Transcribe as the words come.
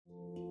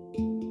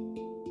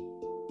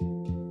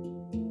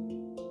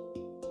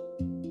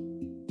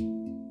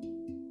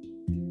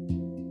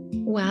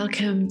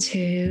Welcome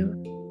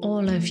to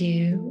All of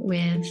You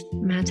with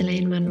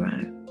Madeleine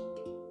Monroe,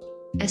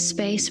 a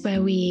space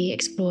where we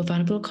explore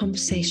vulnerable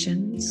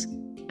conversations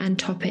and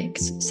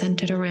topics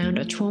centered around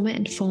a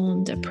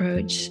trauma-informed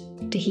approach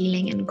to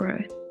healing and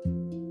growth,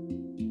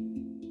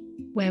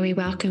 where we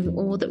welcome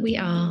all that we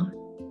are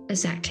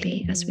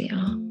exactly as we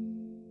are.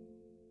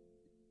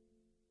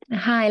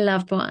 Hi,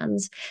 loved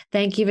ones.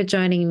 Thank you for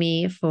joining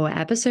me for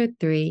episode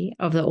 3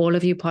 of the All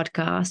of You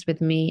podcast with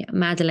me,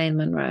 Madeleine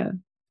Monroe.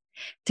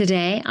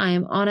 Today, I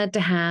am honored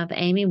to have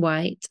Amy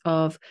White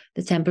of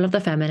the Temple of the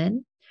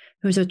Feminine,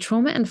 who is a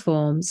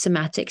trauma-informed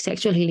somatic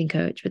sexual healing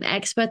coach with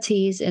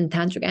expertise in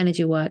tantric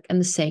energy work and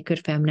the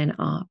sacred feminine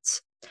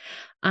arts.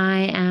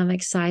 I am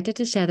excited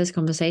to share this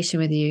conversation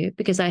with you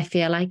because I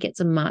feel like it's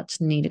a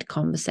much-needed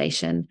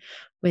conversation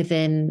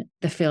within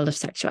the field of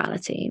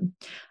sexuality.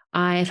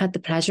 I've had the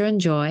pleasure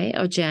and joy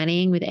of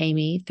journeying with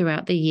Amy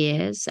throughout the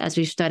years as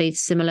we've studied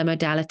similar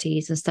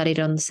modalities and studied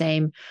on the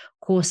same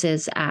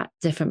courses at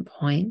different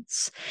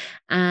points.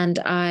 And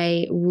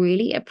I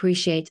really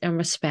appreciate and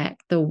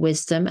respect the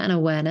wisdom and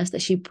awareness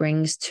that she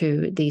brings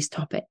to these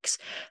topics,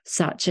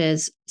 such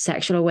as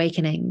sexual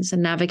awakenings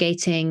and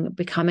navigating,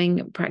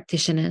 becoming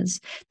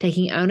practitioners,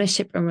 taking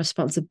ownership and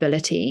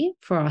responsibility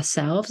for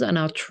ourselves and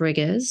our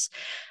triggers,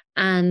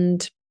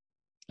 and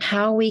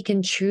how we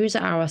can choose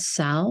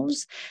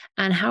ourselves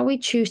and how we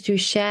choose to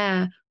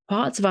share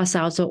parts of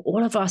ourselves or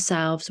all of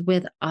ourselves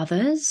with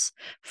others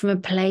from a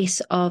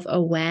place of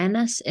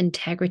awareness,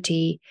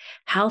 integrity,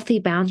 healthy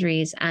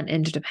boundaries, and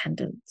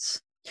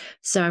interdependence.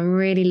 So I'm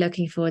really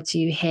looking forward to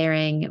you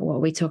hearing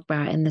what we talk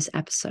about in this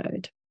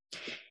episode.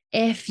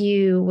 If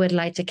you would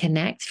like to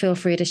connect, feel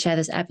free to share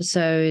this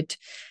episode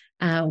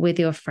with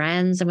your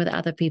friends and with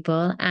other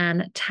people,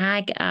 and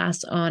tag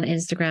us on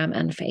Instagram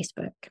and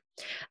Facebook.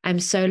 I'm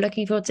so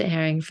looking forward to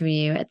hearing from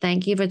you.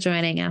 Thank you for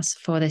joining us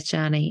for this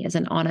journey. It's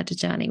an honor to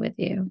journey with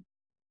you.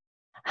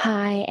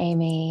 Hi,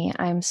 Amy.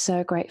 I'm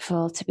so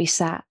grateful to be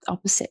sat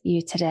opposite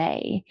you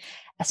today,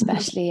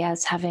 especially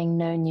as having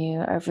known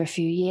you over a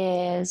few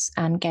years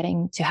and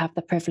getting to have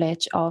the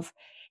privilege of,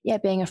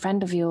 being a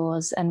friend of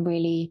yours and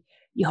really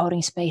you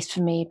holding space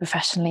for me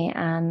professionally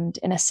and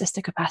in a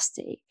sister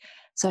capacity.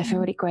 So I feel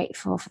really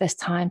grateful for this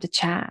time to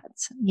chat.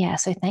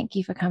 So thank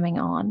you for coming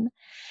on.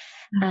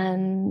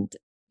 And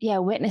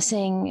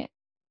witnessing,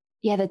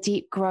 the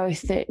deep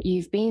growth that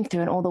you've been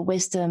through and all the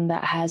wisdom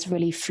that has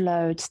really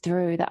flowed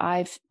through that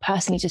I've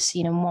personally just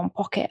seen in one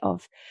pocket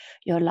of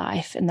your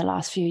life in the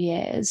last few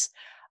years.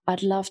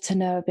 I'd love to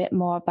know a bit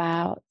more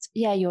about,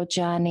 your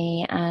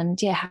journey and,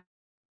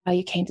 how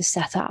you came to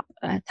set up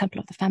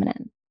Temple of the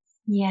Feminine.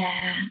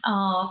 Yeah.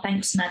 Oh,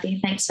 thanks,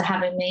 Maddie. Thanks for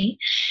having me.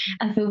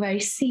 I feel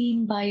very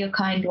seen by your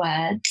kind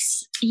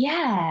words.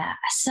 Yeah.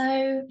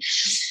 So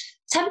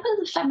Temple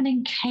of the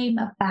Feminine came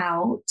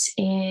about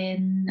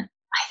in,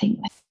 I think,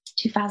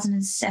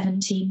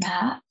 2017,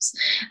 perhaps.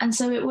 And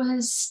so it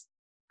was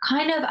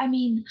kind of,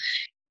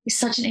 it's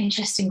such an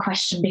interesting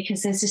question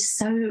because there's just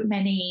so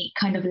many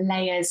kind of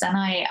layers. And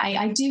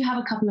I do have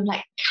a couple of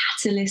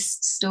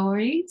catalyst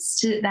stories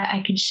that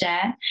I can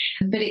share,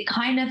 but it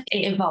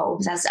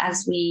evolves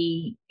as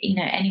we,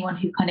 anyone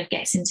who kind of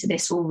gets into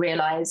this will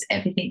realize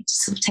everything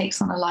sort of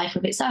takes on a life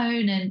of its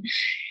own and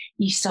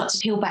you start to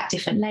peel back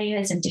different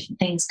layers and different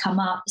things come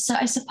up. So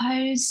I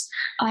suppose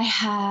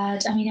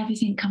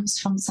everything comes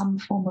from some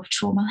form of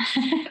trauma.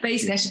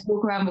 Basically, I should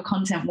walk around with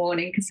content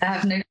warning because I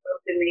have no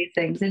fault in these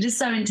things. They're just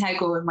so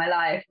integral in my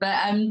life. But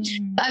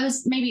I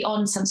was maybe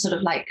on some sort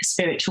of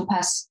spiritual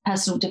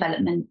personal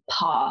development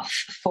path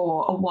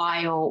for a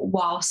while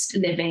whilst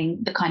living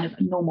the kind of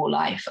normal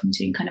life. I'm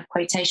doing kind of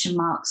quotation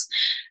marks,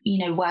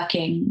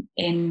 working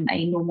in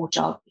a normal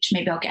job, which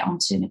maybe I'll get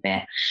onto in a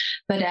bit.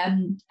 But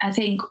I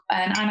think,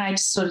 and I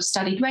just sort of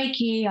studied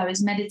Reiki, I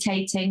was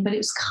meditating, but it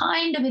was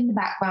kind of in the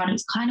background. It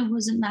was kind of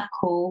wasn't that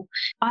cool.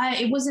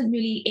 It wasn't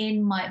really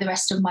in the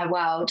rest of my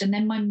world. And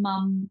then my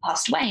mum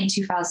passed away in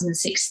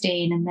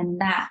 2016. And then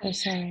that. Oh,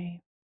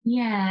 sorry.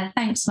 Yeah,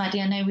 thanks,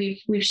 Maddie. I know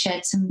we've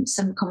shared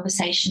some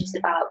conversations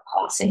about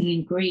passing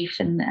and grief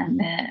and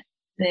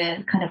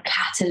the kind of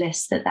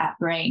catalyst that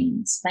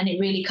brings. And it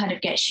really kind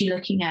of gets you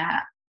looking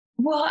at,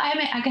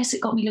 I guess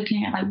it got me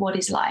looking at what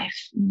is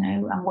life,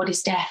 and what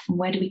is death and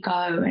where do we go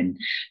and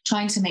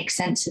trying to make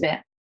sense of it.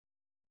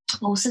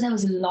 Also, there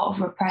was a lot of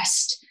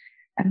repressed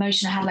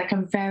emotion. I had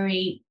a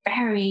very,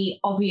 very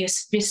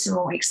obvious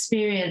visceral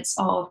experience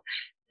of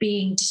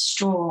being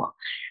distraught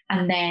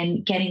and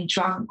then getting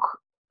drunk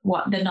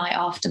the night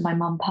after my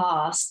mum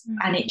passed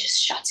and it just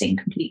shutting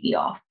completely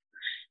off.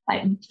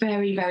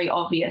 Very, very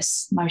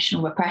obvious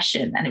emotional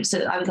repression. And I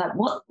was like,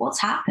 what's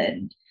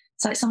happened?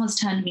 It's like someone's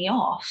turned me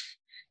off.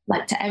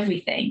 To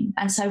everything.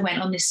 And so I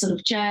went on this sort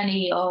of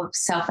journey of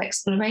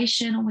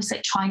self-exploration, almost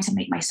trying to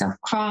make myself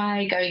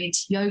cry, going into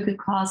yoga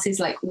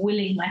classes,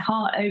 willing my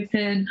heart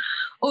open,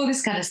 all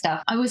this kind of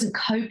stuff. I wasn't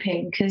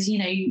coping because,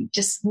 you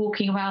just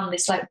walking around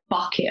this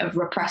bucket of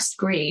repressed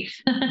grief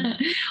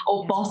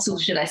or bottle,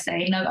 should I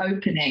say, no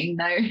opening,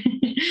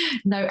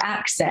 no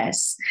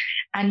access.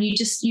 and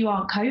you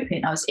aren't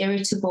coping. I was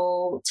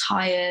irritable,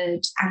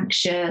 tired,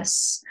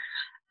 anxious,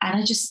 and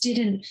I just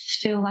didn't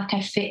feel like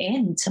I fit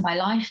into my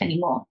life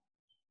anymore.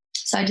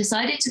 So I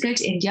decided to go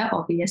to India,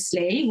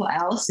 obviously. What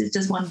else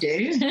does one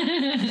do?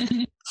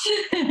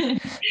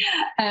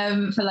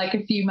 For like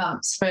a few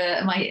months for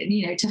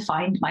to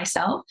find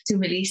myself, to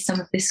release some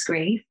of this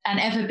grief. And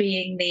ever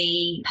being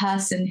the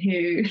person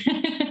who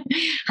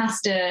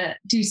has to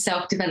do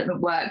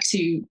self-development work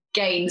to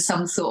gain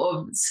some sort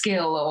of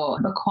skill or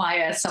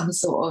acquire some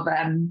sort of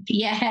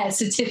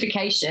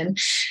certification,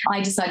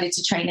 I decided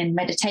to train in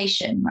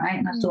meditation, right?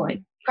 And I thought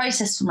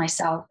process for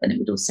myself, and it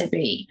would also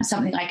be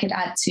something I could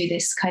add to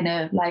this kind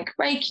of like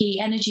Reiki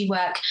energy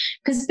work,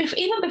 because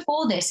even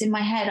before this, in my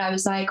head I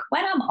was like,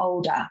 when I'm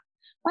older,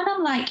 when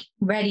I'm like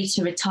ready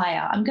to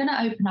retire, I'm going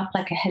to open up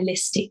like a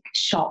holistic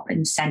shop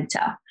and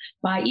center,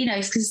 right?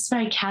 It's because it's a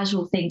very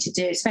casual thing to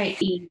do. It's very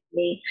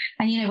easy.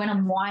 And when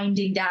I'm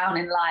winding down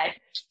in life,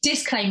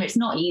 disclaimer, it's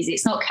not easy,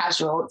 it's not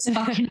casual, it's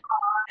fucking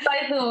hard. So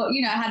I thought,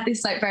 I had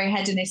this like very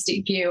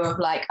hedonistic view of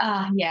like,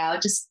 I'll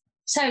just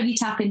totally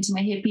tap into my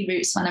hippie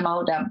roots when I'm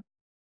older.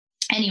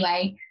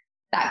 Anyway,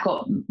 that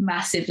got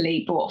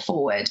massively brought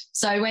forward.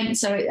 So I went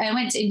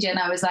to India, and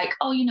I was like,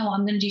 I'm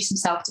going to do some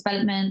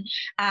self-development,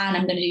 and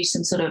I'm going to do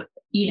some sort of,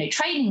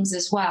 trainings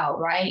as well,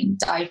 right? And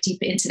dive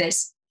deeper into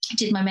this.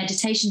 Did my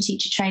meditation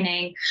teacher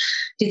training,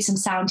 did some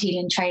sound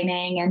healing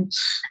training, and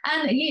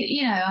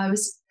I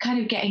was kind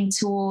of getting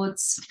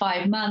towards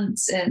 5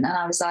 months, and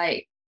I was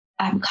like,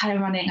 I'm kind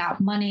of running out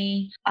of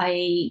money.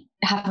 I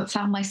haven't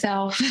found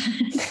myself.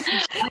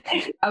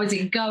 I was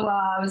in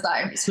Goa. I was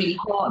like, it's really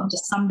hot. I'm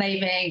just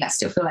sunbathing. I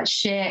still feel like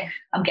shit.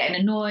 I'm getting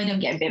annoyed. I'm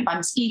getting bitten by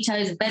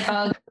mosquitoes and bed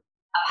bugs.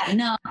 I've had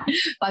enough,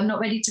 but I'm not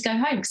ready to go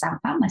home because I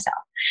haven't found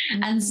myself.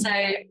 And so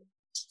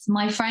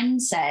my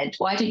friend said,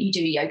 why don't you do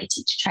a yoga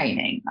teacher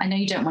training? I know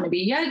you don't want to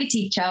be a yoga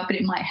teacher, but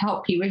it might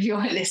help you with your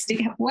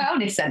holistic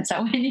wellness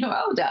center when you're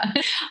older.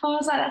 I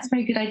was like, that's a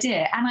very good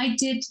idea. And I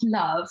did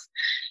love,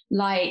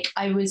 like,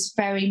 I was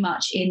very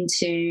much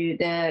into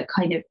the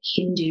kind of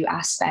Hindu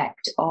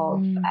aspect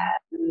of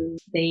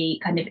the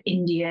kind of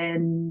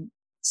Indian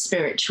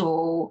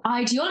spiritual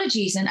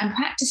ideologies and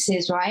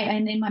practices, right?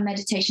 And in my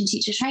meditation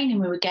teacher training,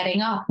 we were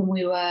getting up and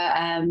we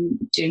were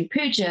doing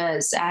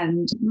pujas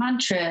and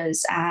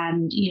mantras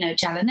and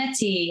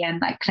jalaneti and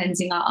like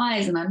cleansing our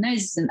eyes and our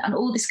noses and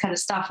all this kind of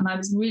stuff. And I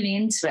was really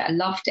into it. I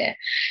loved it.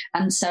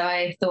 And so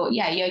I thought,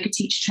 yoga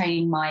teacher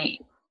training might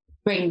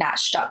bring that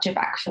structure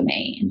back for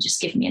me and just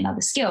give me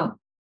another skill.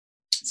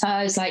 So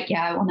I was like,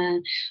 I'm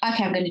going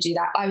to do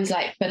that. I was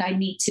like, but I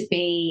need to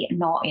be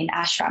not in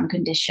ashram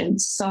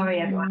conditions. Sorry,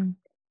 everyone.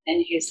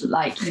 And who's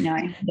like,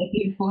 the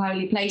beautiful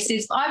holy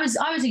places. I was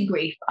in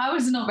grief. I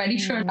was not ready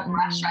for another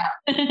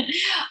ashram.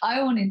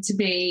 I wanted to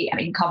be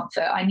in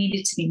comfort. I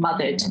needed to be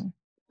mothered.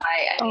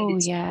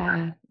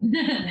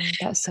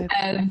 That's so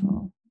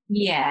beautiful.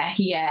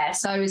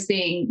 So I was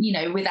being,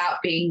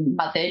 without being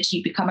mothered,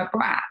 you become a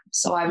brat.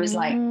 So I was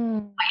like,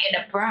 my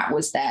inner brat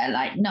was there.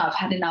 Like, no, I've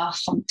had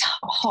enough. I'm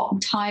hot.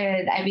 I'm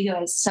tired.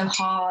 Everything is so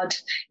hard.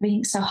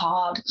 Everything's so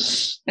hard.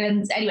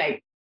 And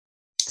anyway,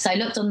 so I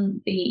looked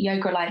on the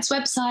Yoga Alliance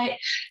website.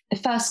 The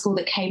first school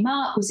that came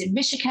up was in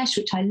Rishikesh,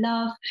 which I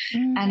love.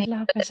 I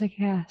love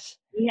Rishikesh.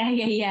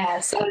 Yeah.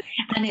 So,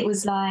 and it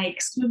was like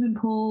swimming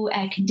pool,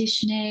 air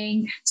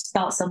conditioning,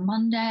 starts on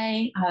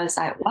Monday. I was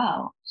like,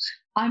 wow,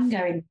 I'm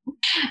going.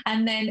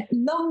 And then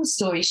long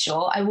story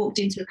short, I walked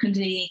into a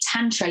Kundalini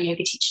Tantra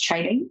yoga teacher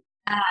training.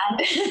 And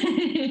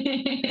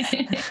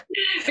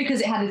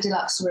because it had a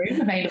deluxe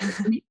room available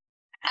for me.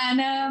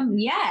 And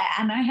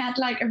and I had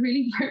like a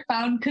really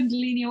profound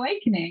Kundalini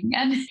awakening.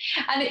 And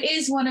it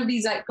is one of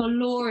these like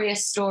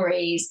glorious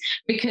stories,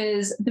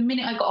 because the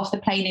minute I got off the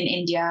plane in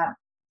India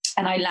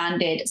and I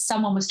landed,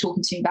 someone was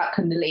talking to me about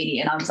Kundalini,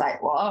 and I was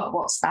like,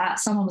 what's that?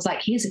 Someone was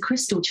like, here's a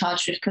crystal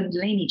charged with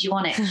Kundalini. Do you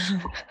want it?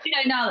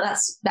 Now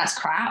that's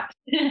crap.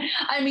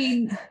 I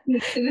mean, in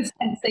a sense,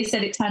 they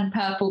said it turned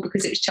purple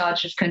because it was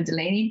charged with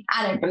Kundalini.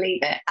 I don't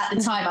believe it. At the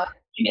time, I was like,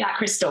 give me that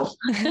crystal.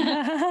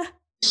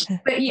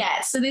 But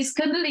so this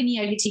Kundalini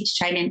yoga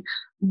teacher training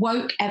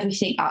woke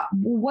everything up,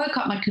 woke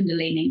up my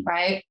Kundalini,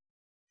 right?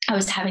 I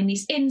was having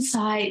these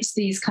insights,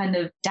 these kind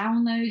of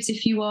downloads,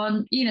 if you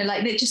want,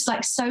 like they're just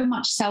like so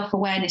much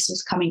self-awareness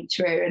was coming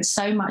through, and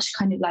so much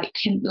kind of like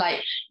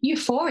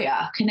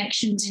euphoria,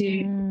 connection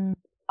to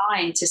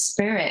mind, to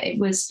spirit. It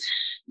was,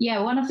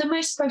 one of the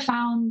most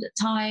profound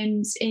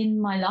times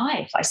in my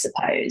life, I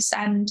suppose.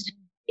 And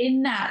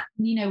in that,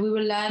 we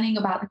were learning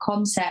about the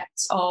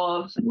concepts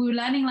we were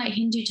learning like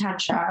Hindu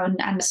Tantra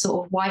and the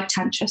sort of white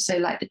Tantra. So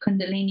like the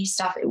Kundalini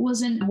stuff, it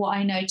wasn't what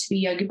I know to be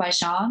Yogi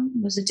Bhajan,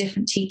 it was a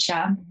different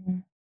teacher.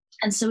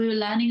 And so we were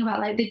learning about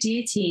like the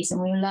deities, and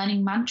we were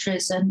learning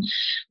mantras, and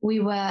we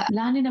were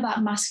learning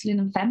about masculine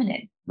and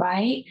feminine,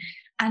 right?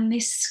 And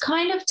this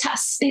kind of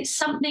it's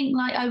something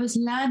like I was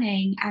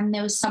learning, and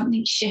there was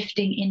something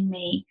shifting in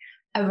me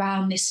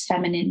around this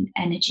feminine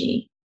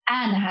energy.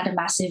 And I had a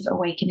massive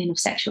awakening of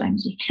sexual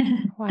energy.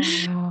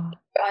 Wow.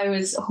 I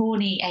was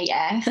horny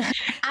AF. And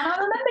I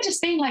remember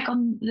just being like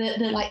on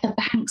the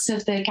banks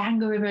of the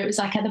Ganga River. It was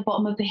like at the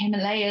bottom of the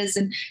Himalayas,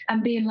 and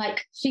being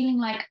like, feeling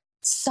like,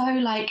 so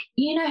like,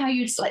 you know how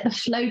you just like the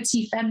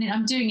floaty feminine,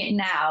 I'm doing it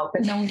now,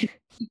 but no one can,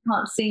 you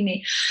can't see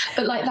me,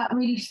 but like that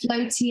really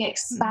floaty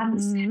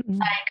expanse,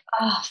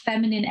 like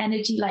feminine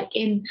energy, like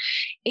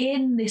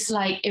in this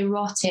like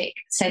erotic,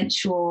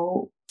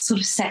 sensual, sort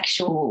of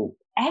sexual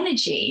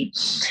energy.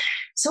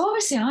 So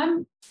obviously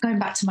I'm going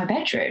back to my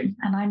bedroom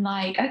and I'm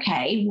like,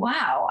 okay,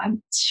 wow,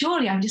 I'm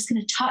just going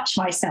to touch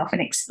myself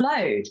and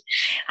explode.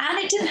 And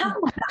it didn't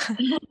happen like that.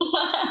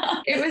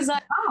 It was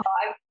like,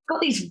 I've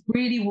got these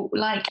really,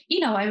 like,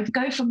 I would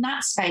go from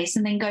that space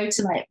and then go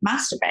to like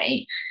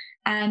masturbate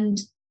and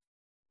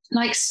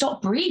like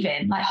stop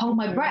breathing, like hold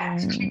my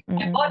breath,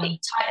 my body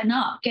tighten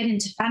up, get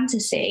into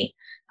fantasy.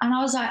 And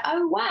I was like,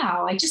 oh,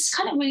 wow, I just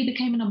kind of really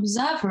became an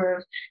observer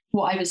of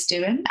what I was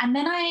doing. And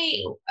then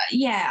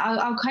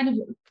I'll kind of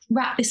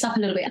wrap this up a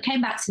little bit. I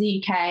came back to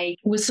the UK,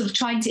 was sort of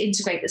trying to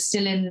integrate, but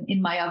still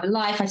in my other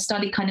life. I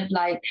started kind of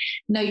like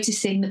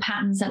noticing the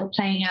patterns that were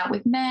playing out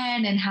with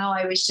men and how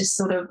I was just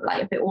sort of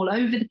like a bit all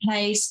over the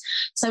place.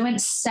 So I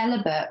went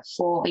celibate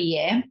for a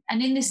year.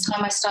 And in this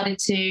time, I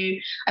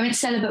went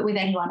celibate with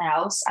anyone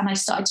else. And I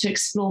started to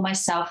explore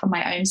myself and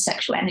my own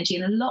sexual energy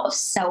and a lot of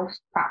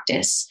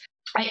self-practice.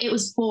 It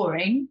was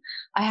boring.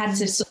 I had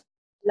to sort of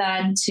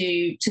learn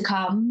to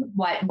come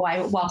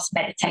whilst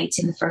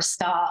meditating for a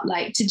start,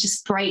 like to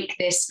just break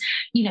this,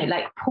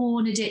 like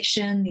porn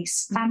addiction,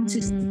 these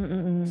fantasies,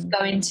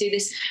 go into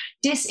this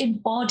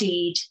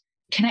disembodied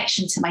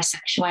connection to my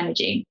sexual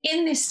energy.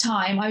 In this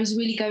time, I was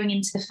really going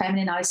into the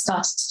feminine. I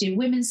started to do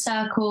women's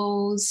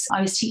circles.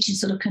 I was teaching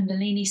sort of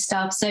Kundalini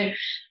stuff. So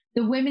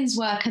the women's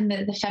work and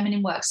the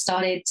feminine work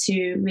started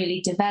to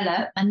really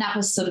develop. And that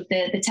was sort of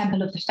the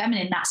temple of the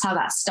feminine. That's how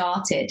that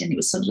started. And it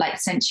was sort of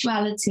like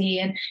sensuality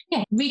and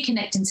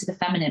reconnecting to the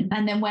feminine.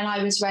 And then when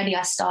I was ready,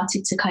 I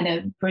started to kind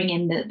of bring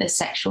in the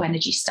sexual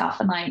energy stuff.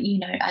 And I,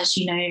 as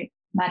you know,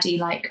 Maddie,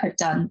 like I've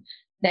done,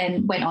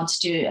 then went on to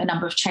do a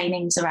number of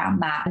trainings around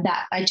that. And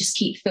that I just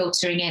keep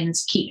filtering in and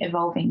keep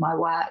evolving my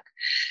work.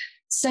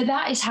 So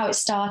that is how it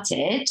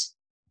started.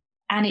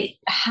 And it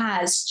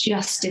has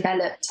just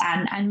developed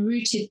and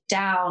rooted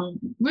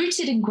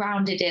and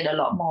grounded in a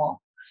lot more,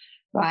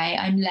 right?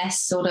 I'm less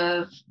sort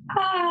of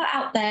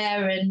out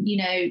there and,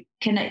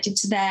 connected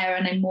to there.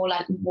 And I'm more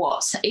like,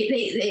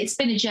 it's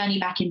been a journey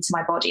back into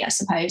my body, I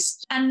suppose.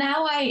 And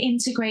now I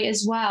integrate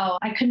as well.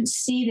 I couldn't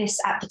see this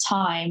at the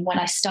time when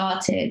I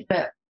started,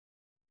 but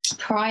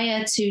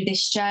prior to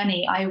this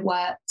journey, I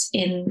worked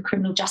in the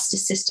criminal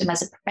justice system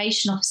as a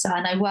probation officer,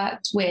 and I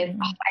worked with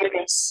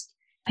high-risk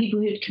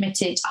people who'd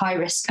committed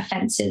high-risk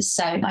offences.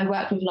 So I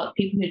worked with a lot of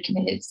people who'd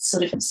committed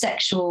sort of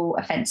sexual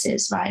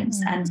offences, right,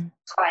 and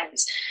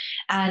crimes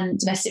and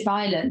domestic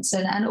violence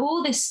and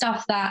all this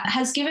stuff that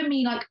has given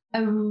me like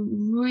a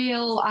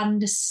real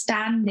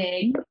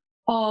understanding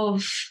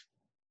of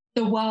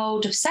the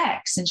world of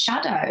sex and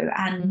shadow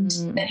and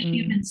the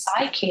human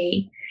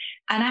psyche.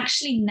 And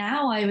actually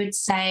now I would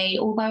say,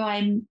 although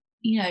I'm,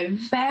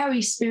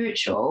 very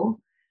spiritual,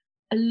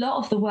 a lot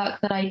of the work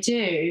that I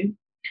do,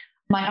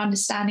 my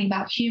understanding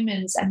about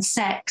humans and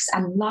sex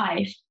and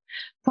life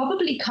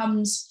probably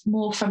comes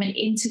more from an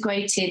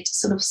integrated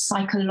sort of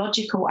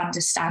psychological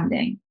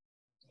understanding.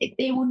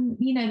 It will,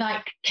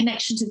 like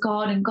connection to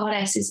God and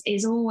goddess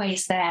is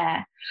always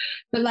there.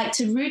 But like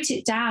to root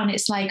it down,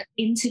 it's like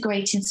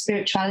integrating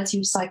spirituality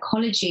with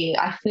psychology,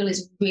 I feel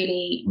is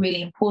really,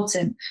 really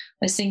important.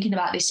 I was thinking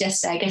about this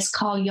yesterday. I guess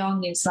Carl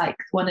Jung is like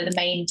one of the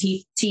main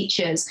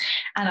teachers.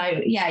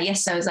 And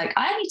yesterday I was like,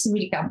 I need to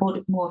really get on board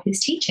with more of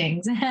his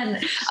teachings.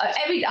 And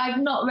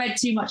I've not read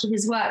too much of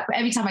his work, but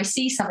every time I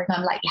see something,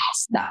 I'm like,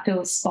 yes, that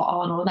feels spot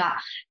on, or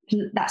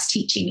that's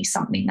teaching me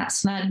something,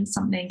 that's learning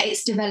something.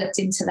 It's developed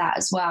into that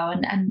as well.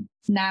 And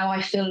now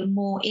I feel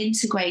more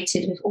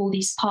integrated with all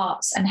these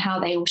parts and how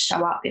they all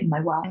show up in my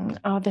work.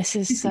 Oh, this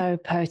is so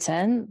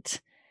potent.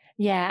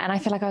 Yeah. And I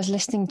feel like I was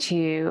listening to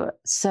you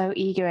so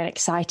eager and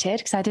excited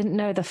because I didn't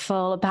know the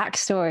full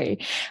backstory.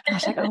 And I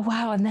was like, oh,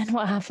 wow. And then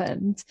what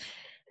happened?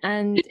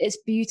 And it's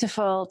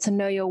beautiful to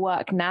know your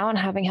work now, and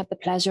having had the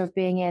pleasure of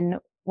being in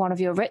one of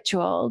your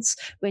rituals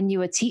when you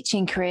were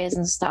teaching careers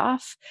and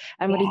stuff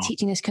and really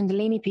teaching this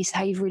Kundalini piece,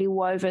 how you've really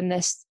woven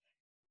this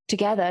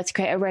together to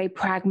create a very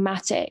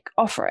pragmatic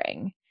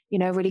offering,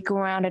 really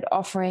grounded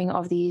offering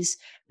of these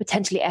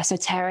potentially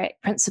esoteric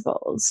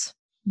principles.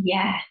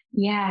 Yeah.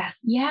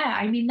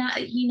 I mean,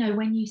 that,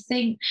 when you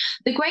think,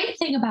 the great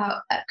thing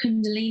about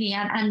Kundalini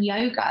and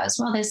yoga as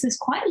well, there's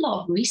quite a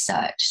lot of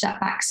research that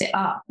backs it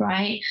up,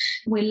 right?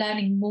 We're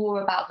learning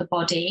more about the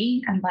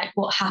body and like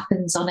what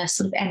happens on a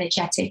sort of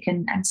energetic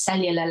and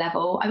cellular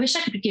level. I wish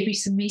I could give you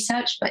some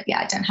research, but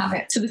I don't have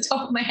it to the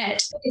top of my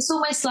head. It's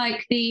almost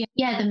like the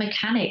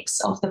mechanics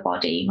of the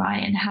body,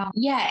 right? And how,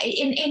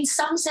 in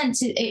some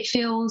sense, it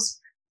feels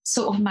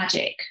sort of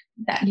magic,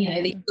 that, you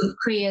know, the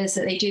kriyas,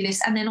 that they do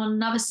this. And then on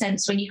another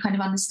sense, when you kind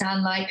of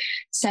understand like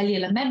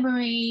cellular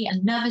memory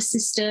and nervous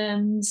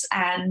systems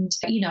and,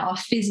 you know, our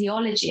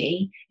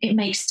physiology, it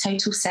makes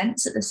total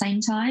sense at the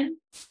same time.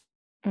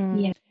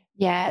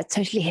 Yeah,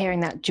 totally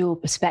hearing that dual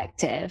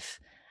perspective.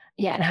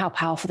 Yeah, and how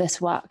powerful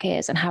this work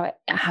is, and how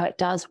it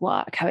does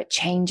work, how it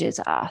changes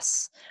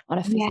us on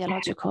a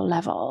physiological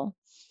level.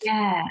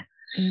 Yeah.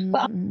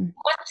 But one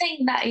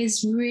thing that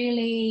has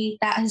really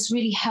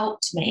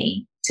helped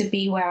me to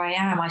be where I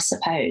am, I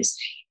suppose,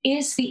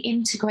 is the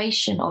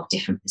integration of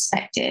different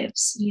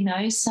perspectives, you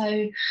know.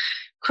 So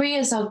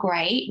kriyas are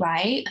great,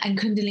 right? And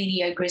Kundalini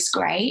yoga is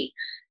great.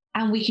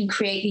 And we can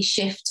create these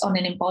shifts on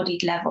an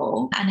embodied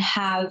level and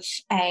have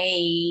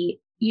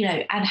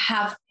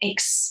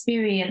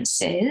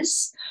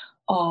experiences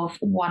of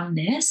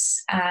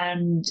oneness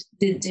and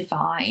the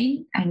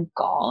divine and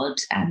God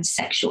and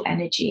sexual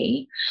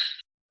energy.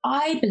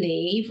 I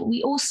believe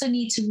we also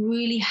need to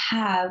really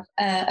have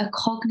a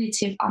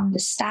cognitive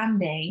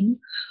understanding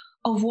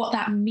of what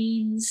that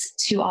means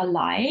to our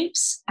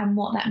lives and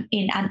what that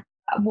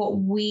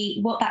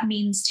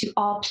means to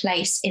our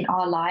place in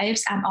our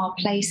lives and our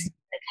place in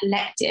the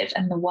collective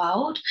and the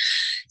world.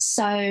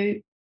 So,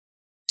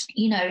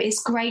 you know,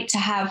 it's great to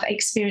have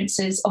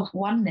experiences of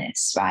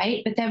oneness,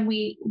 right? But then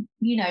we,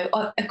 you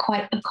know,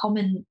 quite a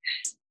common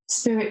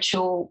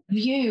spiritual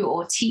view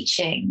or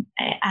teaching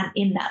and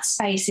in that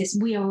space is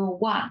we are all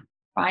one,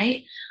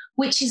 right?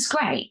 Which is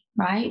great,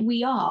 right?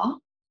 We are,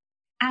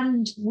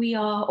 and we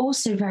are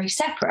also very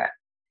separate,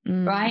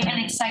 right?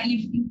 And it's like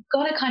you've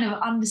got to kind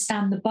of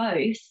understand the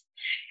both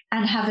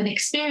and have an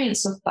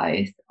experience of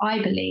both,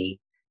 I believe,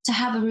 to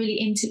have a really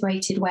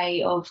integrated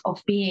way of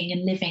being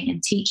and living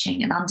and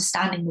teaching and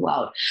understanding the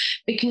world.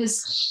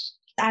 Because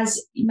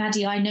as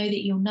Maddie, I know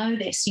that you'll know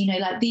this, you know,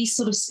 like these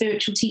sort of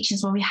spiritual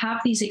teachings, when we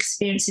have these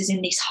experiences in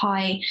these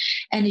high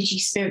energy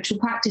spiritual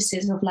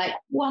practices of like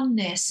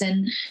oneness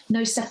and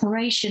no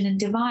separation and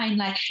divine,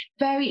 like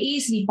very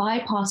easily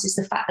bypasses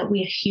the fact that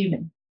we are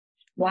human,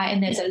 right?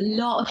 And there's a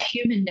lot of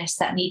humanness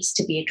that needs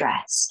to be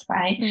addressed,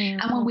 right?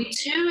 And when we're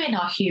too in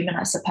our human,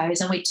 I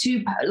suppose, and we're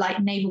too like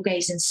navel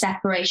gaze and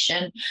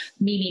separation,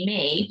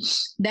 me,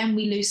 then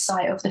we lose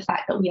sight of the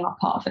fact that we are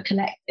part of a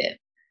collective.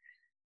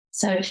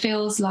 So it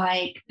feels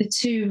like the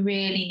two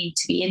really need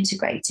to be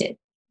integrated.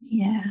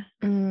 Yeah.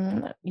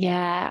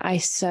 Yeah, I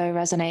so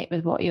resonate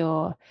with what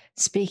you're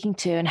speaking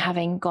to, and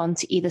having gone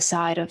to either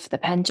side of the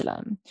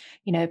pendulum,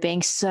 you know,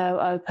 being so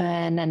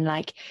open and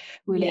like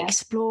really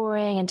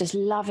exploring and just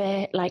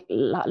loving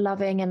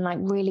and like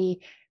really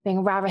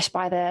being ravished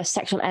by the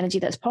sexual energy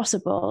that's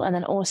possible. And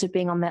then also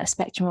being on the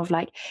spectrum of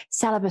like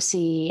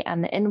celibacy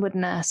and the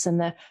inwardness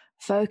and the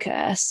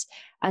focus.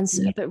 And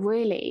so, but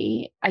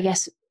really, I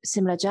guess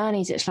similar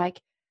journeys, it's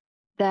like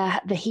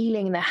the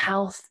healing, the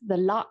health,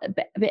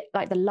 bit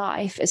like the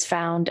life is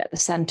found at the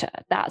center.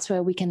 That's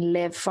where we can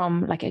live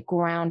from like a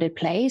grounded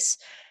place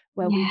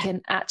where we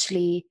can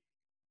actually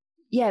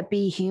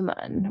be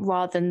human,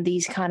 rather than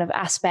these kind of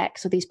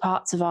aspects or these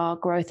parts of our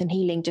growth and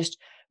healing just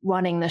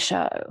running the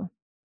show.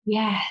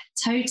 Yeah,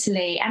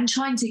 totally. And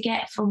trying to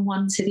get from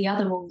one to the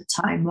other all the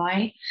time,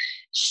 right?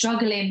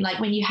 Struggling, like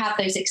when you have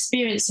those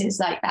experiences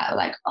like that,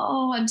 like,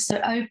 oh, I'm so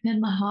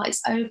open, my heart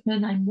is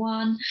open, I'm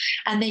one.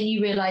 And then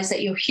you realize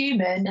that you're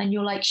human and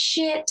you're like,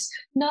 shit,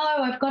 no,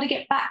 I've got to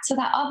get back to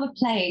that other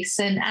place.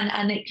 And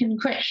it can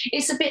create,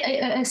 it's a bit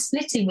a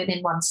splitting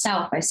within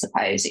oneself, I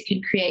suppose. It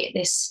can create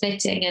this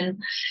splitting,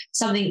 and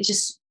something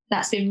just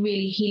that's been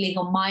really healing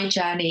on my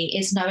journey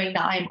is knowing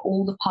that I'm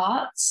all the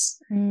parts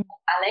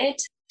valid.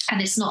 And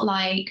it's not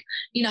like,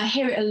 you know, I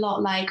hear it a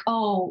lot like,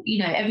 oh, you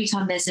know, every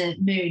time there's a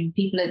moon,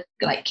 people are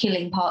like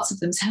killing parts of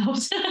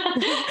themselves,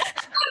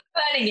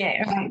 burning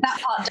it, right?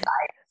 That part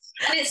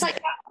died. And it's like,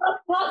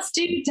 parts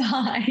do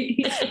die.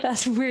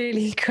 That's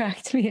really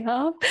cracked me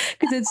up,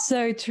 because it's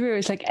so true.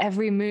 It's like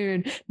every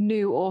moon,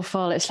 new or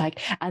full, it's like,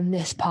 and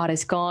this part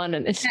is gone.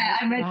 And it's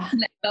I'm ready to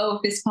let go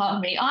of this part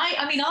of me.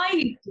 I mean, I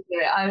used to do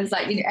it. I was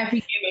like, you know, every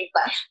new moon,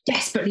 like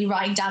desperately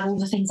writing down all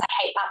the things I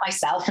hate about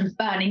myself and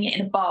burning it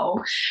in a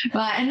bowl.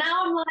 Right. And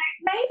now I'm like,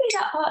 maybe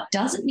that part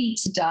doesn't need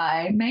to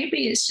die.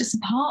 Maybe it's just a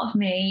part of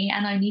me,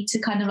 and I need to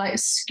kind of like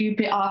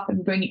scoop it up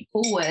and bring it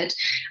forward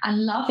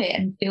and love it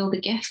and feel the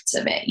gifts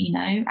of it, you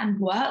know, and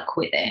work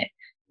with it.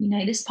 You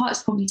know, this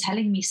part's probably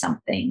telling me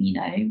something, you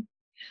know.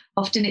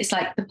 Often it's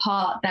like the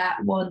part that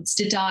wants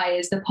to die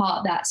is the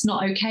part that's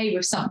not okay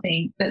with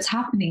something that's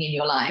happening in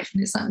your life.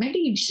 And it's like, maybe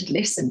you should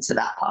listen to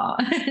that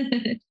part.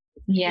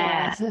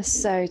 Yeah, that's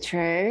so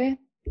true.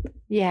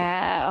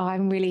 Yeah. Oh,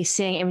 I'm really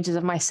seeing images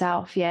of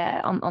myself,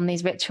 on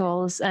these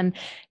rituals. And,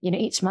 you know,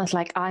 each month,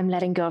 like, I'm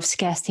letting go of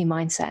scarcity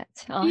mindset.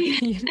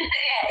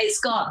 It's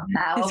gone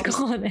now. It's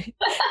gone.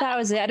 That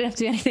was it. I didn't have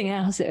to do anything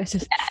else. It was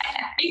just...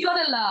 You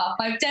gotta laugh.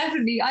 I've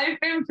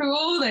been through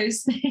all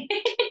those things.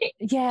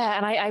 Yeah.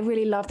 And I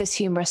really love this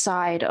humorous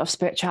side of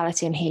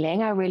spirituality and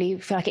healing. I really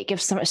feel like it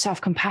gives so much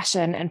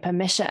self-compassion and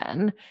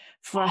permission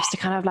for us to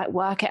kind of like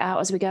work it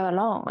out as we go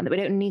along, and that we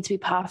don't need to be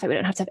perfect. We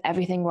don't have to have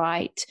everything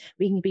right.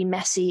 We can be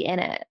messy in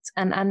it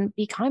and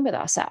be kind with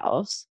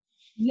ourselves.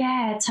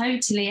 Yeah,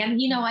 totally. And,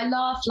 I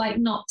laugh like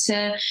not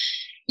to,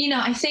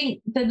 I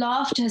think the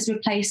laughter has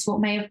replaced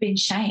what may have been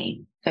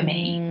shame for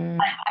me.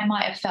 I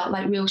might have felt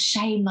like real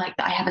shame, like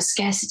that I have a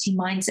scarcity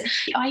mindset.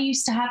 I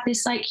used to have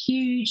this like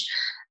huge,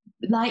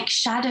 like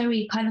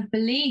shadowy kind of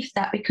belief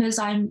that because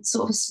I'm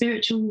sort of a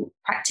spiritual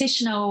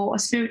practitioner or a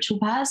spiritual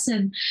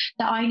person,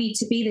 that I need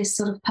to be this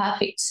sort of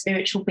perfect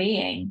spiritual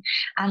being.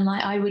 And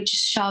like I would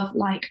just shove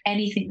like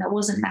anything that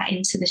wasn't that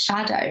into the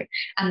shadow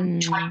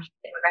and try to keep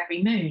it with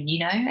every moon,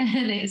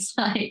 And it's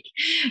like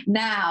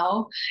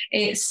now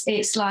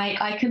it's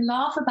like I can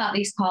laugh about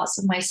these parts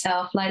of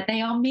myself, like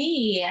they are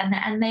me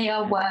and they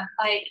are worth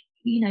like,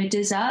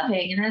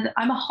 deserving. And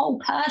I'm a whole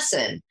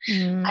person.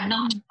 I'm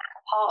not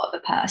part of a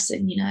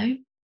person,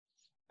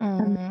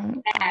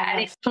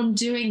 and from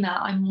doing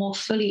that, I'm more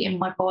fully in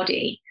my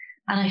body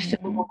and I feel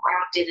more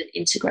grounded and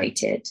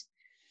integrated.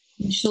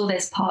 I'm sure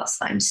there's parts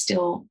that I'm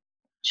still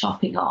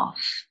chopping off,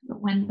 but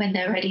when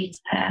they're ready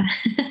to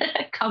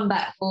come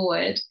back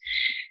forward,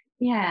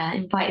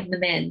 inviting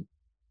them in.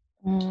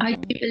 I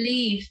do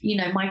believe,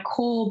 my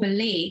core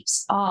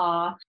beliefs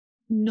are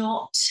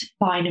not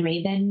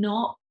binary. They're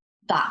not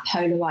that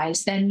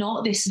polarized. They're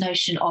not this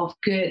notion of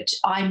good,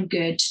 I'm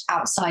good,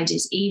 outside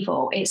is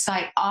evil. It's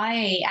like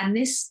and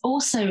this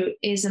also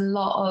is a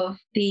lot of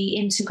the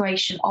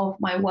integration of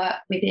my work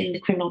within the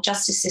criminal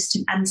justice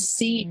system and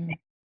seeing it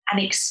and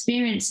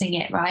experiencing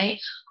it, right?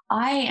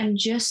 I am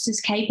just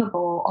as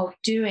capable of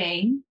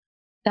doing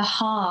the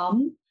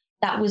harm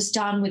that was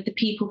done with the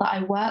people that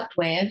I worked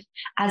with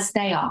as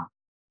they are.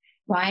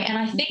 Right. And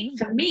I think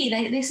for me,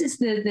 this is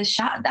the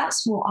shadow.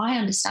 That's what I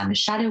understand, the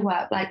shadow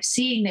work, like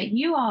seeing that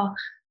you are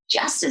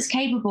just as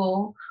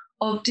capable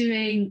of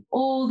doing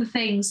all the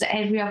things that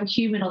every other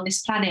human on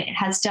this planet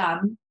has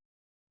done,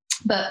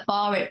 but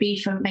bar it be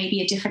from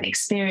maybe a different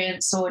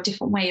experience or a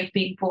different way of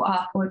being brought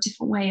up or a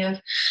different way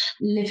of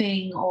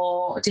living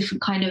or a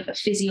different kind of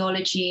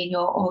physiology in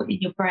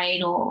your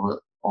brain or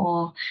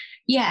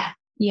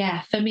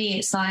for me,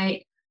 it's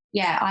like,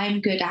 I'm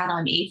good and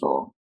I'm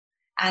evil.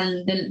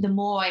 And the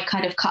more I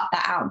kind of cut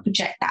that out and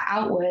project that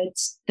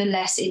outwards, the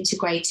less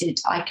integrated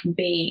I can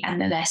be and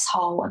the less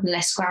whole and the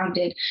less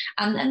grounded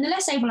and the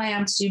less able I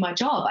am to do my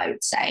job, I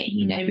would say,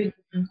 kind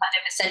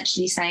of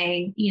essentially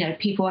saying,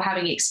 people are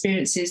having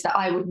experiences that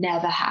I would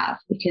never have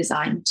because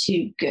I'm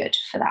too good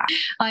for that.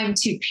 I'm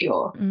too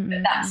pure.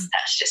 But that's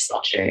just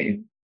not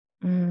true.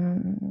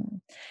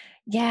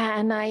 Yeah.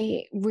 And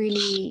I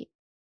really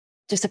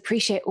just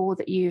appreciate all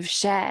that you've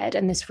shared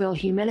and this real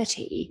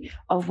humility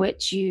of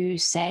which you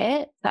say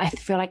it, that I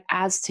feel like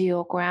adds to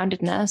your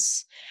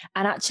groundedness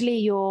and actually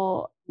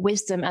your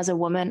wisdom as a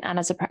woman and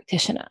as a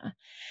practitioner.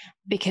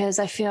 Because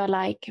I feel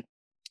like,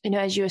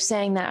 as you were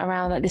saying that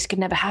around like this could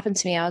never happen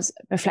to me, I was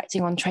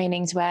reflecting on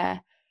trainings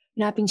where,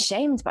 I've been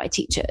shamed by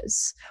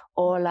teachers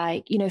or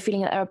like,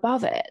 feeling that they're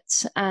above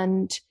it.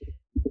 And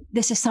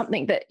this is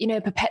something that,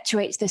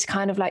 perpetuates this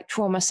kind of like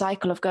trauma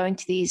cycle of going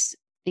to these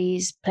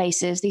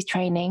places, these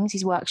trainings,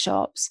 these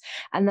workshops,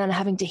 and then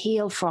having to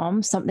heal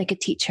from something a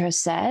teacher has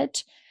said.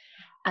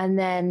 And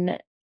then,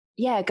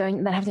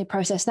 having to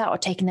process that or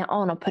taking that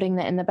on or putting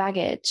that in the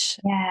baggage.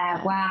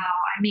 Yeah. Wow.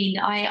 I mean,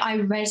 I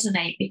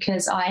resonate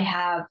because I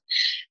have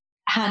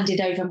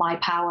handed over my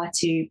power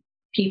to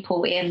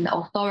people in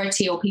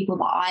authority or people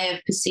that I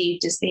have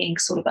perceived as being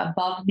sort of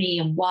above me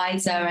and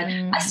wiser.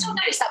 And I still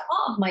notice that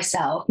part of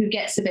myself who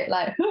gets a bit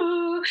like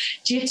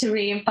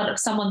jittery in front of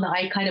someone that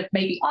I kind of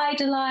maybe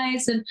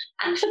idolize and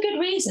for good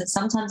reason.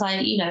 Sometimes I,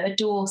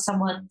 adore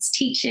someone's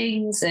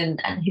teachings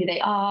and who they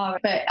are.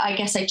 But I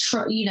guess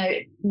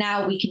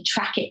now we can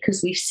track it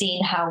because we've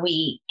seen how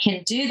we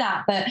can do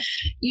that. But,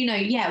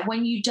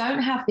 when you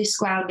don't have this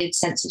grounded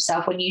sense of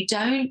self, when you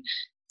don't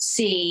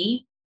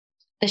see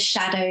the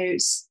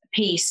shadows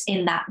piece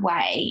in that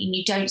way and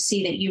you don't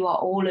see that you are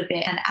all of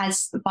it, and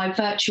as by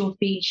virtue of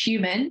being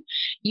human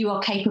you are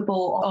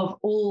capable of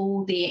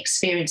all the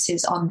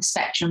experiences on the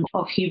spectrum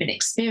of human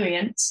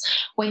experience,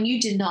 when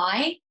you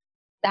deny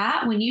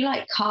that, when you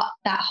like cut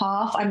that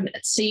half,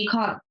 so you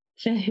can't,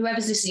 for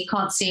whoever's listening, you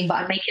can't see, but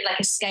I'm making like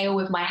a scale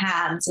with my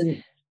hands,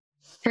 and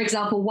for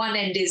example one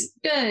end is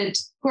good,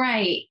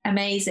 great,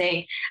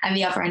 amazing, and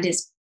the other end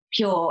is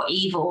pure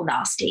evil,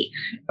 nasty,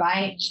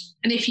 right?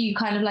 And if you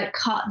kind of like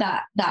cut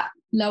that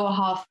lower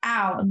half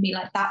out and be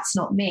like, that's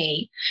not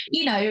me,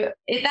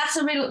 that's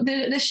a real,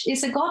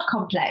 it's a God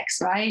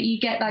complex, right? You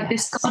get like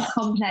this God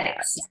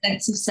complex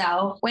sense of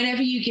self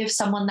whenever you give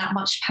someone that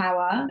much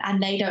power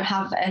and they don't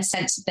have a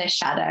sense of their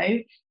shadow,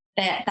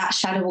 that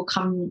shadow will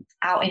come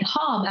out in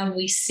harm. And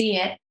we see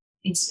it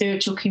in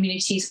spiritual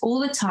communities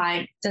all the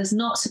time. It does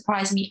not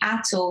surprise me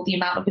at all the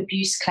amount of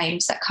abuse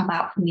claims that come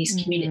out from these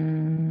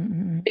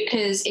communities.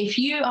 Because if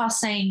you are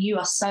saying you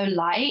are so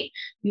light,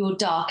 your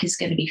dark is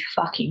going to be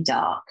fucking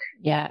dark.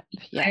 Yeah.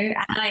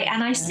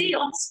 And I see it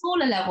on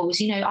smaller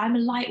levels. I'm a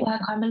light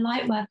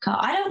worker.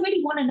 I don't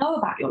really want to know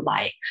about your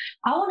light.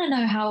 I want to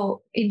know how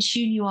in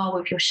tune you are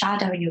with your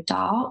shadow and your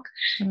dark,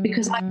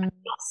 because I feel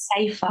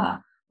safer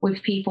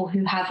with people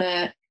who have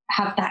a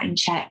have that in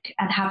check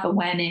and have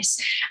awareness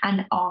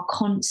and are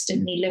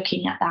constantly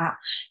looking at that,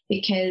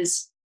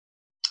 because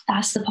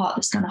that's the part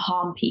that's going to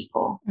harm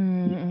people.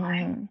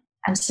 Mm-hmm.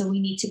 And so we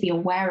need to be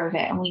aware of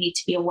it, and we need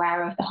to be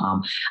aware of the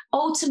harm.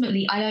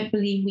 Ultimately, I don't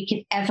believe we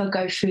can ever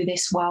go through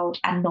this world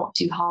and not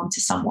do harm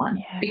to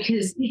someone,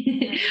 because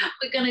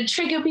we're going to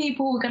trigger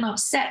people, we're going to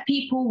upset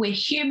people, we're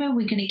human,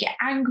 we're going to get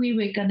angry,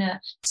 we're going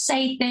to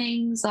say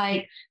things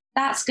like,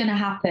 that's going to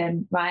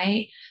happen,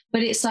 right?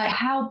 But it's like,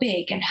 how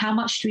big and how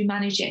much do we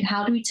manage it, and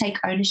how do we take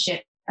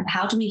ownership, and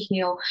how do we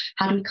heal?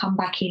 How do we come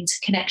back into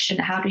connection?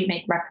 How do we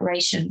make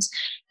reparations?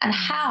 And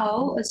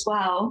how, as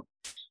well,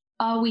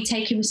 are we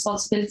taking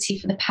responsibility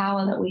for the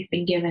power that we've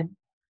been given?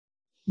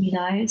 You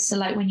know, so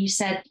like when you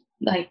said,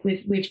 like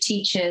with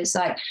teachers,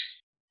 like,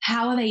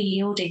 how are they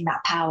yielding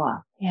that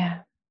power? Yeah.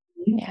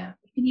 You can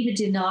either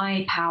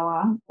deny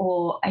power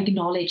or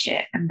acknowledge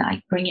it and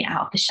like bring it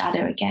out of the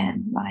shadow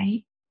again,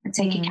 right? And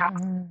take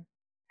account.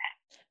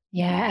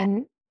 Yeah,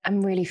 and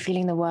I'm really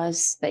feeling the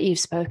words that you've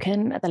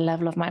spoken at the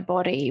level of my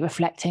body,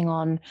 reflecting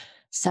on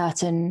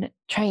certain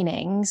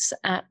trainings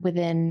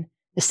within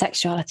the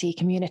sexuality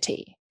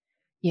community,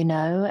 you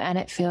know, and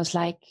it feels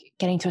like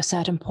getting to a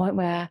certain point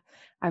where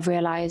I've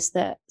realized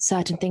that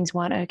certain things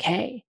weren't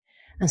okay.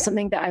 And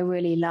something that I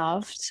really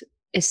loved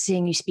is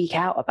seeing you speak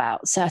out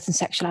about certain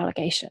sexual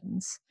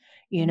allegations,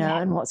 you know,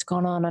 and what's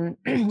gone on.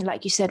 And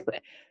like you said,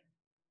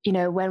 you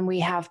know, when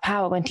we have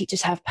power, when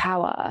teachers have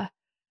power,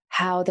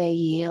 how they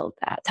yield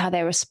that, how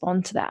they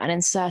respond to that. And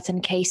in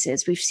certain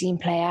cases, we've seen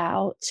play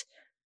out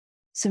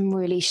some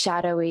really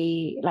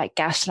shadowy, like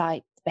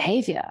gaslight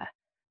behavior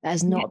that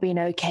has not been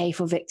okay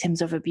for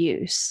victims of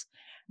abuse.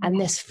 And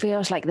this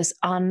feels like this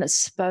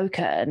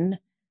unspoken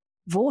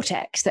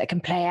vortex that can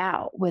play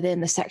out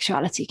within the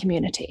sexuality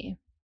community.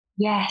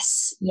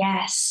 Yes.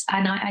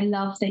 And I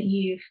love that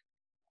you've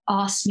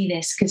asked me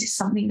this, because it's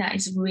something that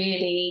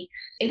really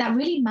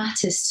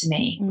matters to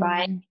me,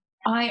 right?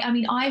 I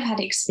mean, I've had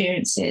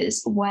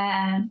experiences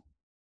where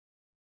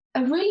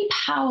a really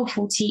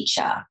powerful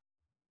teacher,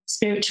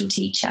 spiritual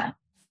teacher,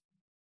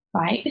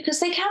 right? Because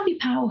they can be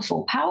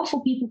powerful. Powerful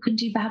people can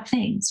do bad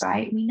things,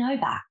 right? We know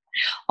that.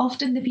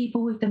 Often the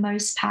people with the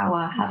most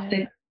power have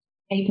the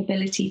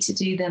capability to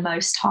do the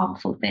most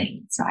harmful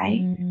things,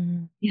 right?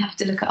 You have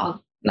to look at our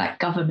like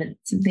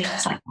governments and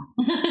things like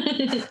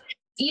that.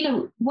 You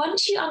know,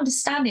 once you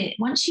understand it,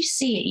 once you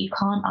see it, you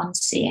can't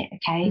unsee it,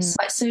 okay?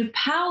 So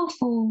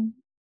powerful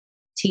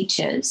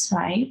teachers,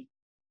 right,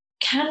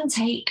 can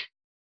take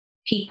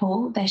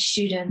people, their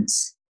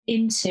students,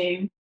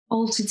 into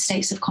altered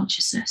states of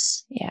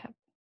consciousness.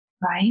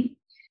 Right?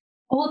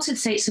 Altered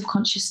states of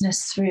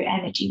consciousness through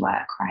energy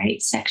work,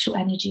 right? Sexual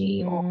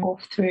energy or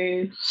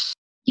through,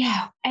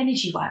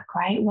 energy work,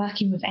 right?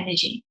 Working with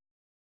energy.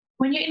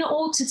 When you're in an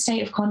altered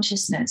state of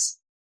consciousness,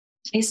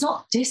 it's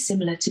not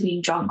dissimilar to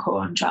being drunk or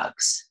on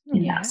drugs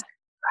in that sense,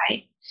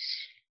 right?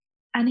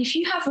 And if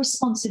you have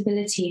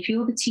responsibility, if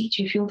you're the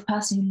teacher, if you're the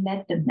person who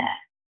led them there,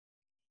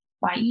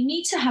 right, you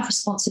need to have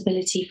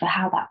responsibility for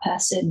how that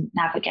person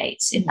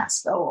navigates in that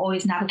or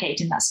is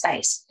navigating that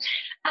space.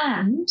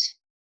 And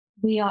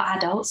we are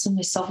adults and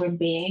we're sovereign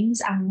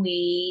beings, and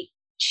we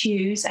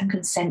choose and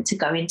consent to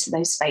go into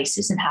those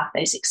spaces and have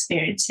those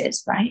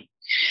experiences, right?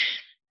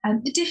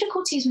 And the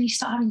difficulty is when you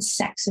start having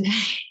sex with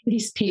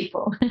these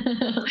people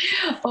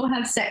or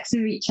have sex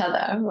with each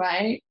other,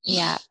 right?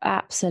 Yeah,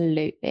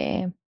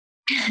 absolutely.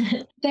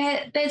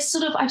 There's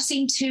sort of, I've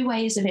seen two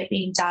ways of it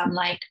being done.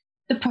 Like,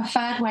 the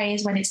preferred way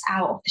is when it's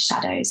out of the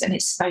shadows and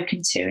it's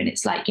spoken to, and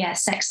it's like,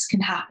 sex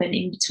can happen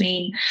in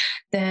between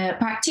the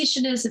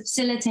practitioners, the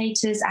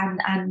facilitators,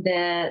 and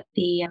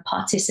the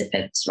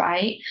participants,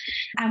 right?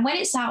 And when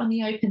it's out in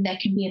the open, there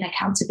can be an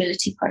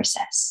accountability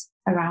process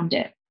around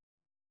it.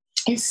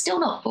 It's still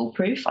not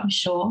foolproof, I'm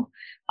sure.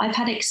 I've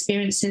had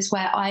experiences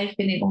where I've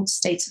been in altered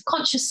states of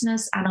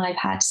consciousness, and I've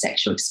had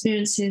sexual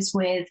experiences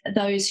with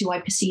those who I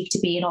perceive to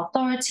be in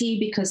authority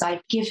because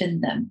I've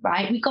given them,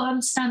 right? We've got to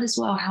understand as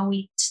well how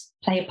we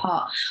play a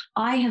part.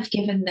 I have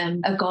given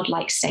them a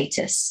godlike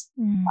status,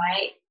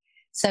 right?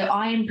 So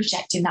I am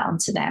projecting that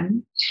onto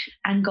them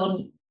and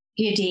gone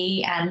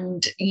giddy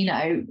and, you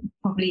know,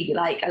 probably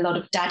like a lot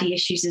of daddy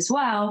issues as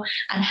well,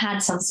 and had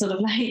some sort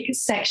of like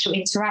sexual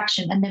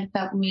interaction and then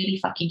felt really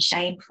fucking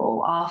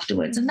shameful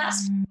afterwards. And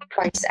that's a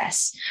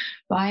process,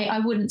 right?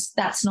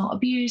 That's not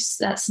abuse.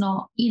 That's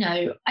not, you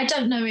know, I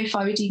don't know if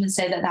I would even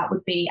say that that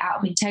would be out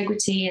of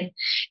integrity and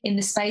in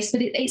the space,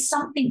 but it's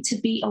something to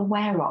be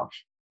aware of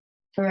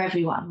for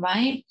everyone,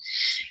 right?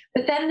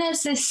 But then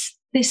there's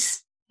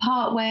this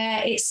part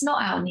where it's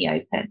not out in the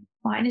open,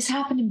 right? And it's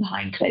happening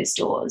behind closed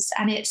doors.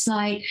 And it's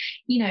like,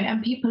 you know,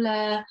 and people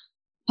are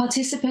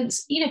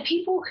participants, you know,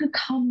 people who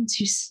come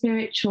to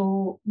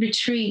spiritual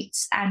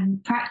retreats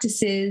and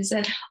practices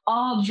and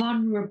are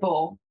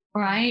vulnerable,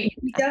 right?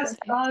 We don't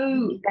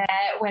go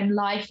there when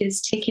life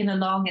is ticking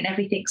along and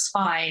everything's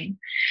fine.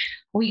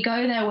 We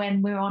go there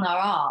when we're on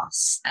our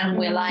ass and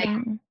we're like,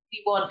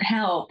 we want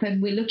help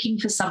and we're looking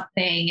for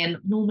something, and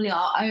normally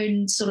our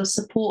own sort of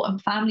support and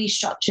family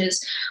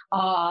structures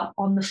are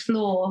on the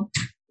floor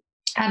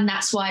And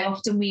that's why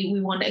often we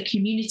want a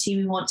community,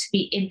 we want to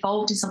be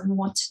involved in something, we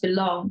want to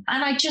belong.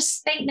 And I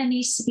just think there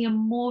needs to be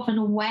more of an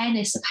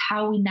awareness of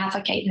how we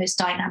navigate those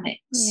dynamics.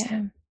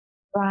 Yeah.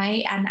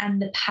 Right.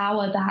 And the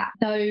power that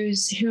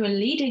those who are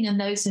leading and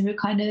those who are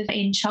kind of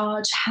in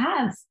charge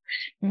have.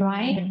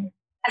 Right.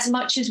 As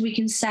much as we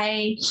can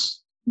say,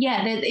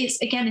 yeah, it's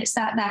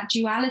that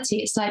duality.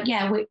 It's like,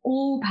 yeah, we're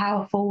all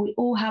powerful. We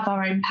all have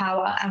our own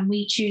power, and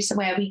we choose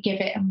where we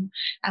give it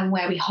and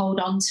where we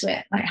hold on to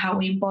it, like how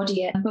we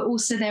embody it. But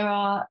also there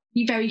are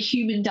very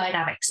human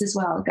dynamics as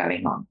well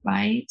going on,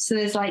 right? So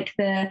there's like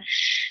the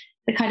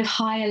kind of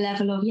higher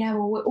level of, yeah,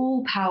 well, we're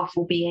all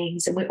powerful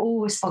beings and we're all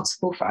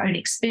responsible for our own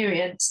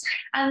experience.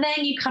 And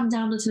then you come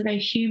down to the very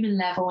human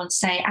level and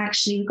say,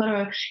 actually, we've got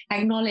to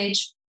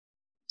acknowledge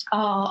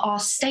our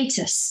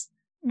status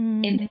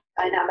in this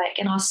dynamic,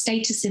 and our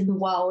status in the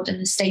world, and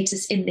the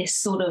status in this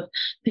sort of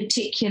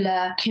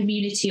particular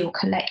community or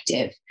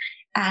collective,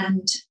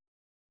 and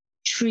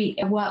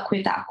work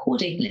with that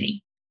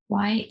accordingly,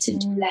 right, to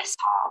do less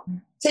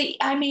harm. So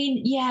I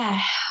mean,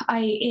 yeah,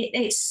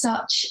 it's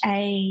such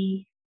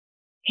a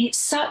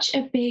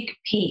big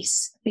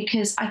piece,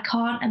 because I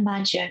can't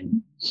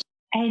imagine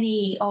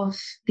any of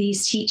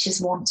these teachers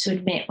want to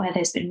admit where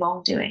there's been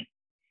wrongdoing.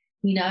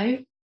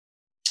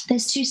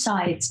 There's two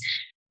sides.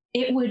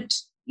 It would,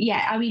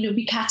 it would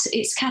be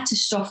it's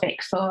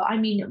catastrophic for, I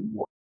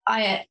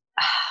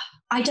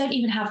don't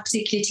even have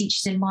particular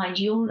teachers in mind.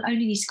 You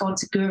only need to go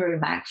onto Guru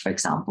Mag, for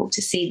example,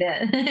 to see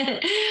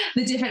the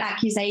the different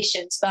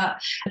accusations.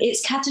 But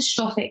it's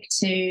catastrophic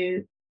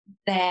to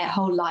their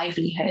whole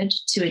livelihood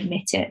to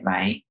admit it,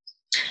 right?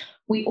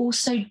 We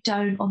also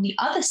don't, on the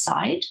other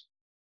side,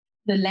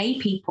 the lay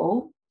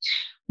people,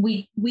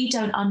 we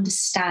don't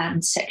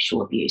understand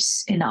sexual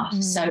abuse enough.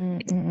 So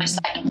it's almost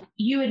like,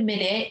 you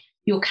admit it,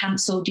 you're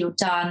cancelled, you're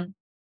done,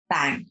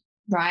 bang,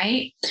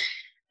 right?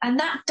 And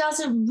that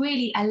doesn't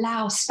really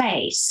allow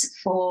space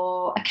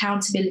for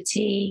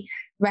accountability,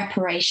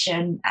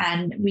 reparation,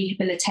 and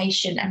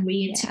rehabilitation and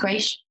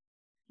reintegration.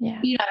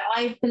 Yeah.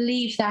 I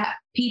believe that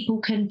people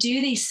can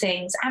do these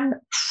things, and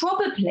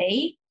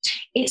probably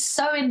it's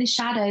so in the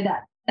shadow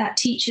that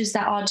teachers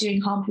that are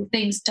doing harmful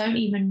things don't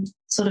even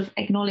sort of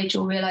acknowledge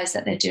or realize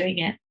that they're doing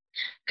it,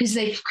 because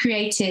they've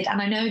created,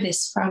 and I know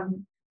this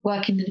from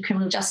working in the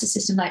criminal justice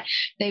system, like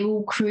they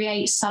will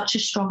create such a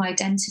strong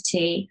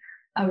identity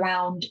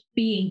around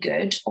being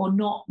good or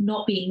not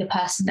being the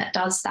person that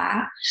does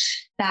that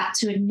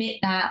to admit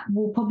that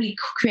will probably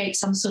create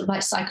some sort of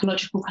like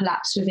psychological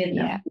collapse within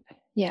them.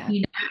 Yeah.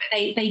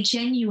 They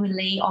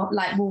genuinely are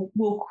like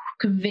will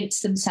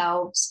convince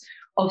themselves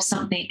of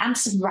something and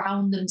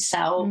surround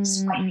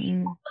themselves like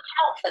look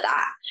out for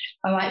that.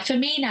 All right, for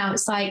me now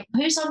it's like,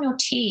 who's on your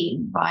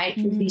team, right?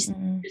 With these,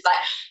 like,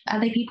 are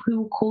they people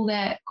who will call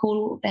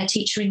their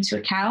teacher into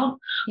account,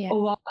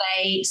 or are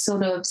they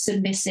sort of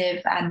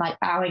submissive and like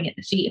bowing at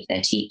the feet of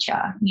their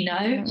teacher?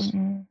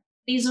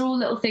 These are all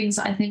little things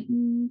that I think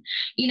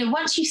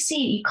once you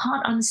see it, you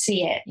can't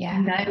unsee it.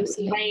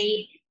 The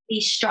way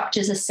these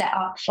structures are set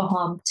up for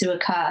harm to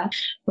occur,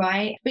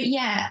 right? But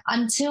yeah,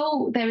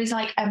 until there is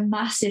like a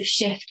massive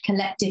shift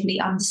collectively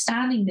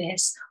understanding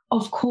this,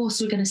 of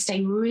course we're going to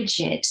stay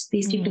rigid.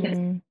 These people are going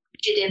to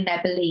stay rigid in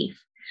their belief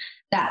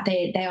that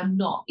they are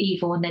not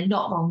evil and they're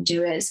not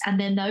wrongdoers. And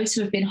then those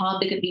who have been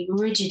harmed are going to be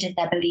rigid in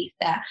their belief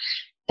that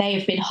they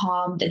have been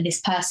harmed and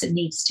this person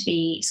needs to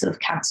be sort of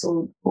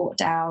cancelled, brought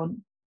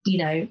down,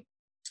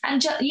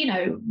 and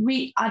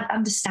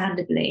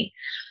understandably.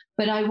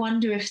 But I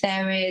wonder if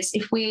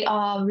we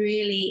are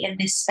really in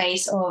this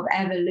space of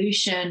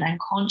evolution and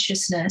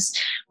consciousness,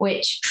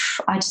 which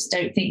I just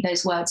don't think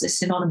those words are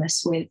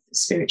synonymous with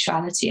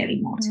spirituality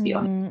anymore, to be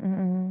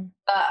honest.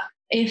 But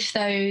if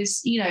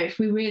those, if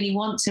we really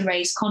want to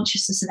raise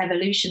consciousness and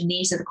evolution,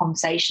 these are the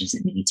conversations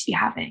that we need to be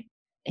having.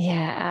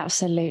 Yeah,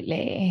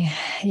 absolutely.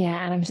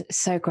 Yeah. And I'm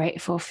so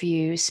grateful for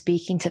you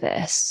speaking to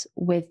this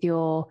with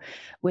your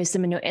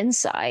wisdom and your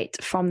insight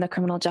from the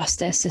criminal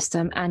justice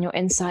system, and your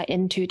insight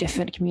into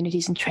different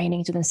communities and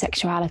trainings within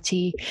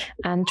sexuality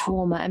and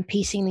trauma, and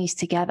piecing these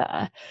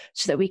together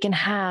so that we can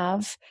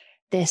have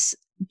this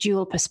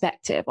dual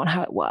perspective on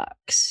how it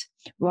works,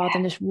 rather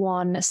than just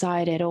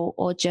one-sided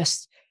or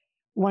just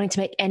wanting to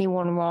make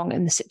anyone wrong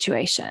in the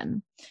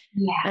situation.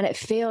 Yeah. And it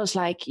feels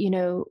like,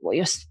 what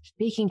you're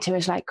speaking to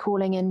is like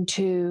calling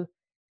into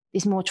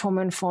these more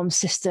trauma-informed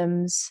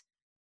systems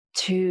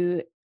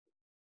so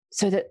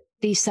that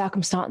these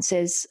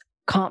circumstances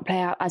can't play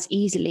out as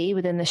easily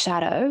within the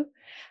shadow.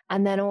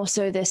 And then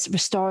also this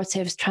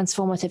restorative,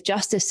 transformative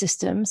justice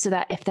system, so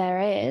that if there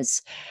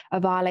is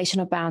a violation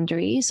of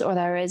boundaries or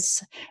there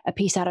is a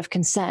piece out of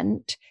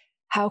consent,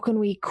 how can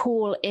we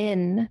call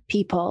in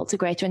people to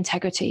greater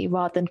integrity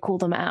rather than call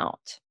them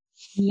out?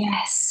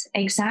 Yes,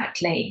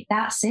 exactly.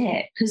 That's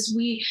it. Because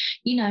we,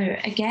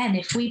 again,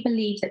 if we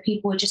believe that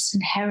people are just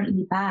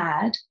inherently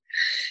bad,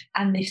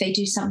 and if they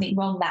do something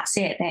wrong, that's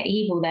it, they're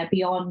evil, they're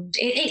beyond.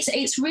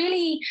 It's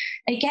really,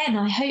 again,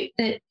 I hope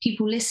that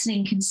people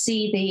listening can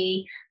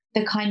see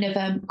the kind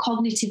of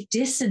cognitive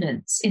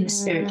dissonance in the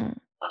spirit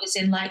as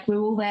in like we're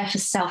all there for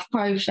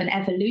self-growth and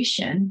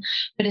evolution,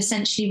 but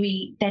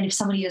essentially if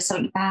somebody does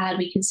something bad,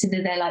 we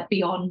consider they're like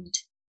beyond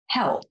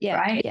help,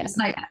 right? It's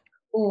like,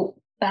 oh,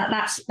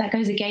 that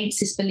goes against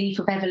this belief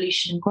of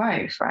evolution and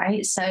growth,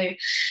 right? So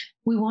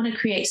we want to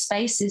create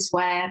spaces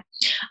where,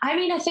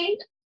 I think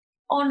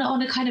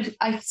on a kind of,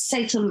 I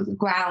say sort of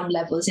ground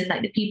levels, in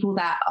like the people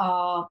that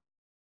are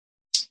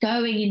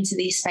going into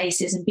these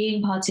spaces and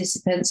being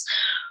participants,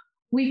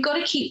 we've got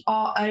to keep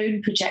our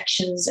own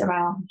projections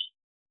around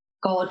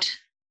God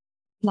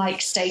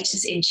like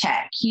status in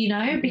check,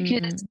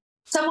 because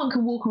someone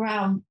can walk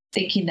around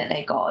thinking that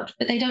they're God,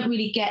 but they don't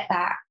really get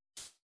that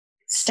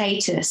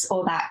status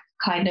or that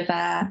kind of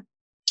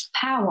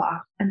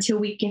power until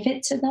we give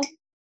it to them,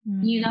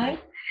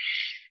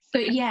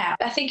 But yeah,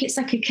 I think it's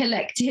like a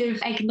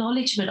collective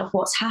acknowledgement of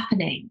what's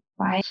happening,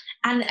 right?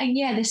 And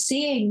yeah, they're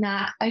seeing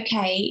that,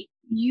 okay,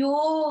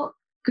 your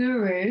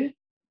guru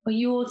or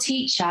your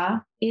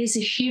teacher is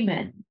a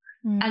human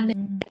and they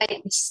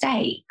make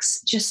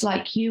mistakes just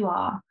like you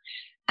are.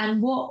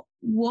 And what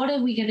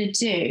are we going to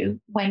do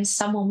when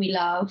someone we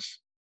love,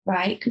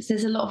 right? Because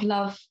there's a lot of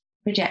love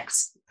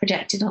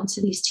projected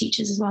onto these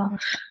teachers as well,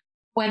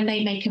 when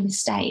they make a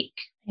mistake.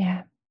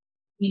 Yeah.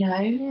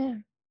 Yeah.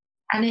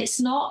 And it's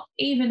not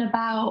even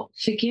about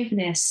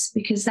forgiveness,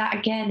 because that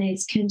again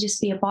can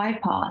just be a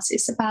bypass.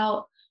 It's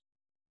about,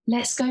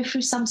 let's go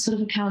through some sort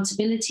of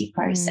accountability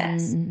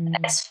process.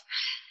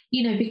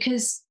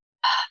 Because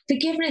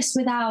forgiveness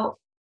without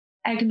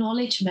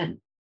acknowledgement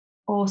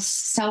or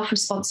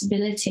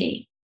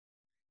self-responsibility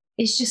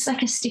is just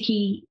like a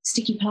sticky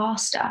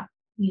plaster.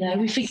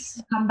 We think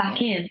to come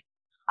back in.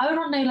 I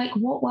want to know, like,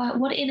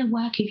 what inner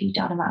work have you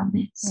done around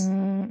this?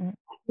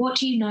 What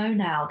do you know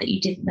now that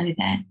you didn't know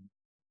then?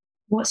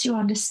 What's your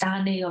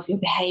understanding of your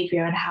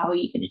behavior and how are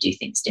you going to do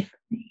things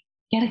differently?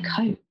 Get a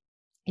coach.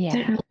 Yeah.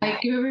 Don't know why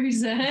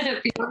gurus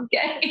beyond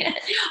gay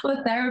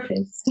or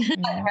therapists like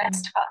the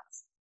rest of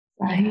us.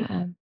 Right?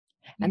 Yeah.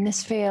 And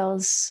this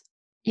feels,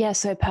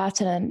 so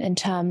pertinent in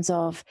terms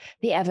of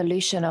the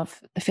evolution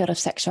of the field of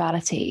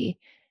sexuality,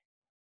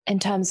 in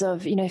terms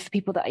of, for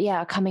people that,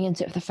 are coming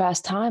into it for the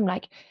first time,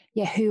 like,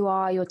 who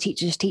are your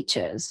teachers'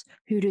 teachers?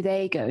 Who do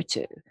they go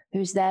to?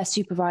 Who's their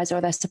supervisor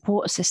or their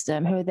support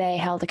system? Who are they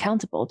held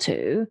accountable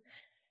to?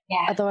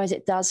 Yeah. Otherwise,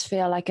 it does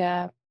feel like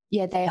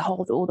they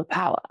hold all the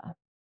power.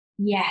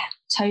 Yeah,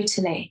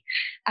 totally.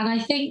 And I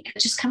think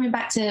just coming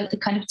back to the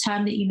kind of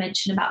term that you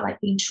mentioned about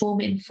like being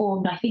trauma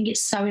informed, I think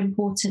it's so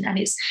important, and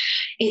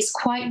it's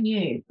quite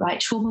new, right?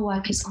 Trauma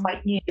work is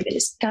quite new, but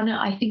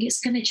I think it's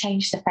gonna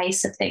change the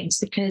face of things,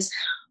 because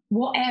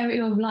what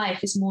area of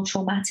life is more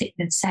traumatic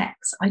than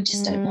sex? I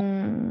just don't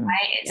know,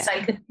 right? It's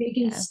like the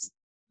biggest,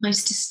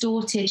 most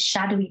distorted,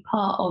 shadowy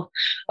part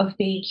of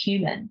being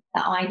human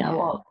that I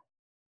know of,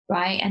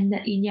 right? And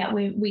yet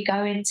we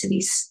go into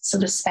these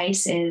sort of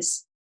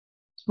spaces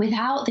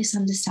without this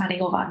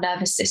understanding of our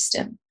nervous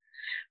system,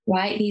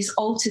 right? These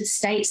altered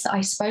states that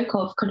I spoke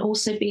of can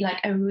also be like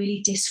a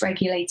really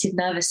dysregulated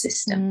nervous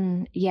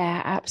system.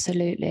 Yeah,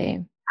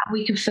 absolutely.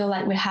 We can feel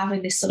like we're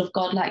having this sort of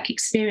godlike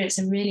experience,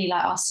 and really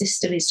like our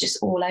system is just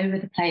all over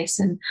the place.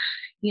 And,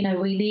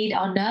 we need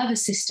our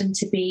nervous system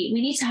we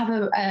need to have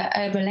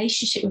a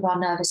relationship with our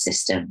nervous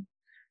system,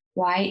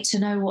 right? To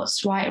know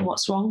what's right and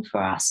what's wrong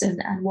for us,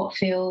 and what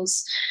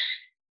feels,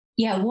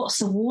 what's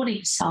the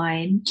warning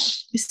sign?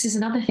 This is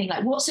another thing,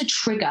 like what's a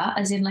trigger,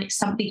 as in like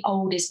something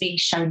old is being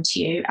shown to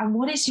you, and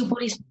what is your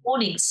body's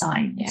warning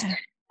signs? Yeah.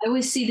 I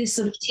always see this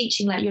sort of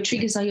teaching, like your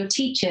triggers are your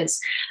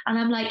teachers. And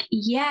I'm like,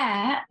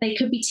 they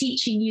could be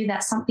teaching you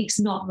that something's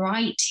not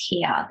right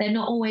here. They're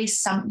not always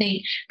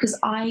something, because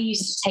I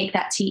used to take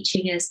that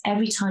teaching as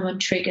every time I'm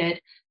triggered,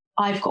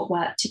 I've got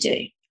work to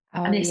do.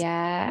 Oh, and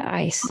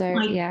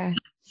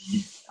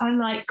I'm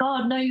like,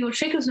 God, no, your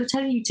triggers were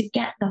telling you to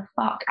get the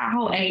fuck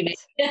out, Amy.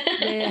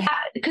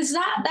 Because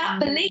that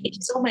belief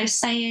is almost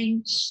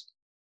saying,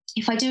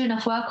 if I do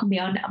enough work on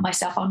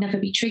myself, I'll never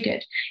be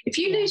triggered. If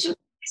you lose your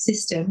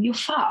system, you're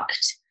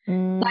fucked.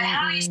 Like,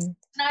 how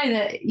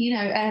do you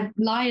know that a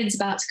lion's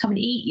about to come and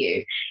eat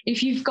you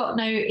if you've got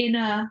no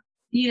inner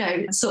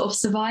sort of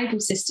survival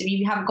system?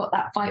 You haven't got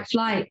that fight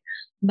flight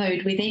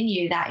mode within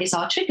you. That is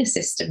our trigger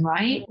system,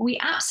 right? We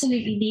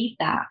absolutely need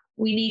that.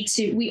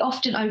 We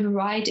often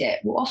override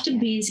it. We'll often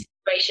be in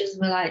situations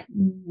where we're like,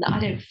 I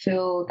don't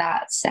feel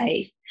that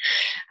safe,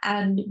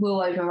 and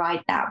we'll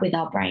override that with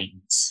our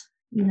brains,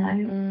 with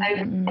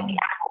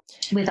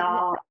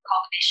our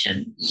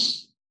cognition.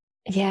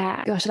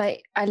 Yeah, gosh,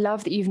 I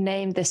love that you've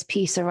named this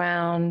piece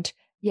around,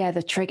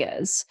 the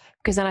triggers,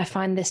 because then I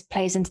find this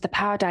plays into the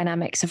power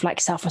dynamics of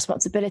like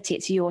self-responsibility.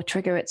 It's your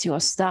trigger, it's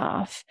your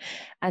stuff,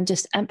 and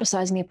just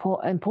emphasizing the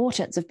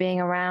importance of being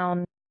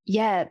around,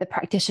 the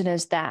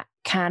practitioners that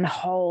can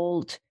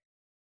hold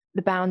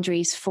the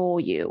boundaries for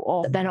you,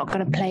 or they're not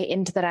going to play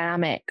into the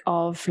dynamic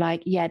of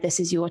like, this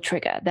is your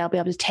trigger. They'll be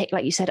able to take,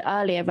 like you said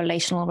earlier,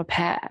 relational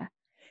repair,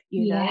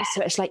 know?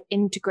 So it's like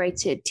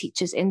integrated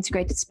teachers,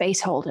 integrated space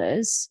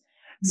holders,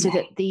 so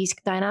that these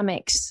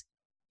dynamics,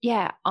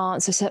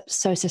 aren't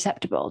so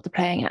susceptible to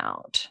playing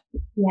out.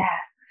 Yeah.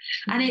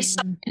 And it's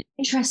such an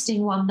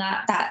interesting one,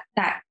 that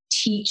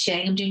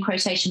teaching, I'm doing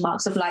quotation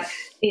marks, of like,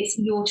 it's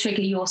your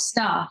trigger, your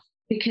stuff,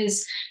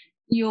 because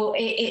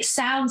it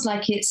sounds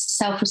like it's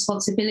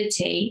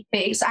self-responsibility,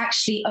 but it's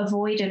actually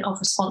avoidant of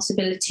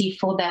responsibility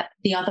for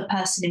the other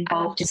person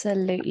involved.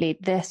 Absolutely.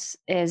 This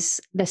is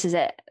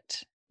it.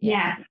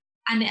 Yeah.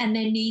 And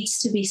there needs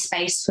to be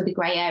space for the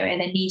grey area.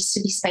 There needs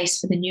to be space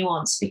for the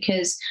nuance,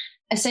 because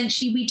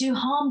essentially we do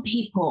harm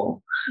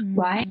people,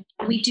 right?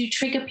 We do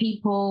trigger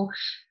people.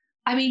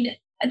 I mean,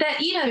 that,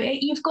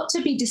 you've got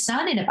to be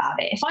discerning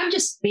about it. If I'm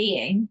just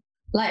being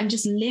like, I'm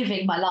just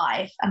living my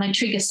life and I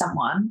trigger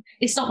someone,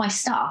 it's not my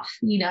stuff,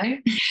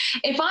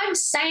 If I'm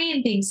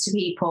saying things to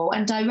people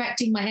and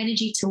directing my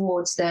energy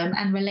towards them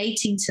and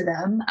relating to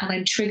them and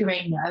I'm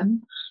triggering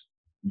them,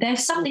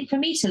 there's something for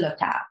me to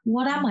look at.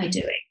 What am I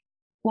doing?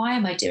 Why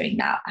am I doing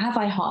that? Have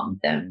I harmed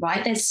them,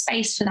 right? There's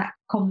space for that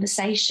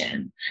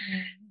conversation,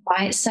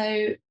 right?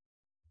 So,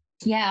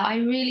 yeah, I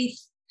really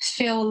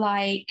feel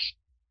like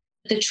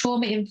the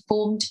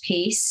trauma-informed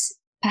piece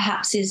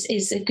perhaps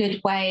is a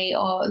good way,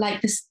 or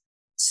like this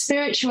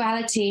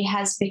spirituality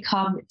has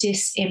become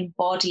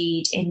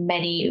disembodied in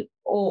many,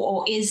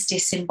 or is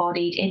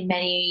disembodied in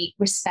many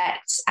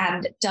respects,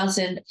 and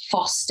doesn't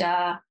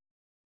foster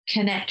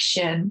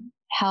connection,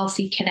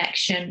 healthy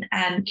connection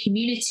and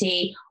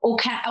community, or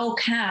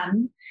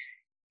can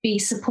be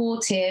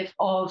supportive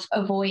of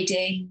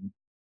avoiding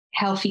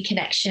healthy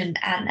connection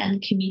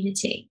and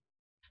community.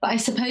 But I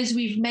suppose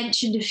we've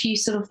mentioned a few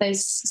sort of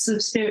those sort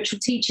of spiritual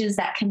teachings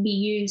that can be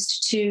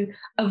used to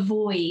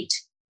avoid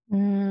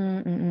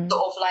sort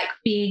of like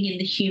being in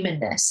the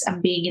humanness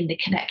and being in the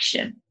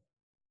connection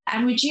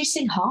and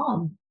reducing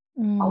harm.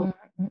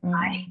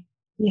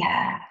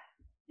 Yeah.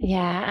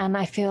 And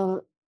I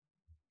feel,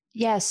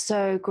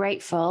 so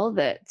grateful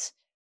that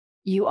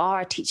you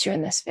are a teacher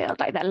in this field,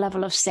 like that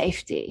level of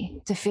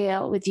safety to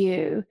feel with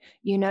you,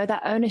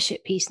 that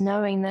ownership piece,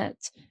 knowing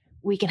that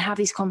we can have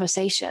these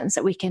conversations,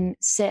 that we can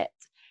sit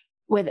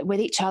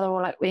with each other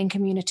or like within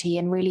community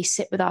and really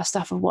sit with our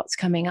stuff of what's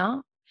coming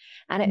up.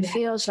 And it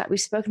feels like we've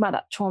spoken about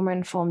that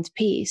trauma-informed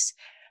piece.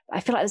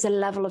 I feel like there's a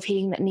level of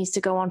healing that needs to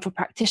go on for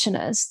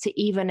practitioners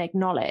to even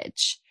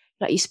acknowledge,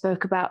 like you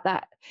spoke about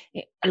that,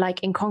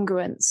 like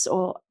incongruence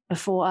or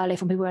before earlier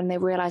from people when they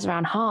realize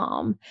around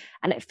harm.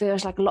 And it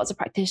feels like lots of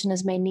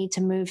practitioners may need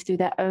to move through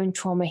their own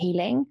trauma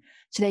healing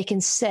so they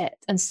can sit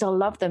and still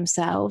love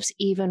themselves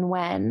even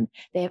when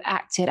they've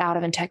acted out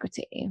of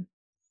integrity.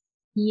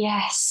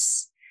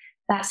 Yes,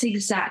 that's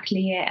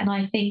exactly it. And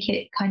I think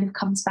it kind of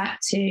comes back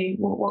to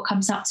what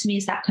comes up to me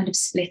is that kind of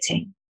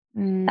splitting.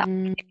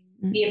 That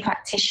be a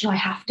practitioner, I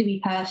have to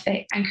be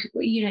perfect. And,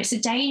 it's a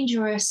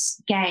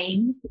dangerous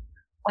game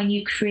when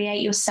you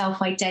create your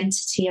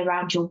self-identity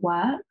around your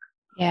work.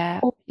 Yeah.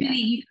 Or really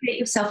you create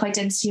your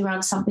self-identity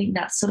around something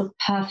that's sort of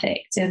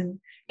perfect. And,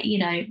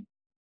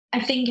 I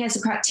think as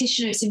a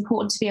practitioner, it's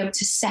important to be able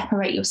to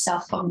separate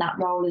yourself from that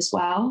role as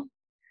well.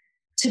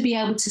 To be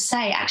able to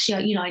say,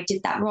 actually, I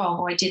did that wrong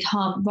or I did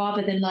harm,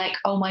 rather than like,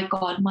 oh my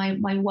God, my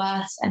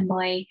worth and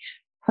my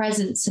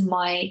presence and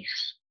my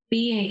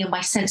being and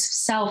my sense of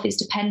self is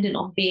dependent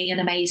on being an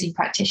amazing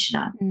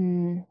practitioner.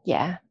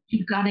 Yeah.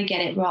 You're gonna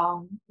get it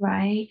wrong,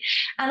 right?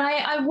 And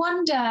I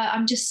wonder,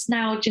 I'm just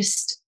now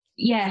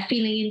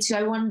feeling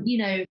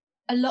into,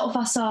 a lot of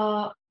us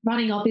are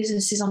running our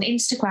businesses on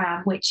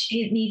Instagram, which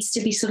it needs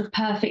to be sort of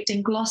perfect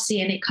and glossy.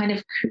 And it kind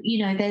of,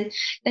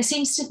 there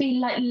seems to be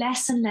like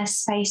less and less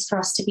space for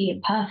us to be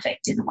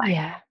imperfect in a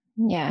way.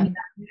 Yeah.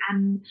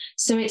 And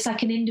so it's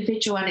like an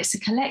individual and it's a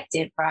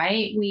collective,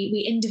 right?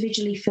 We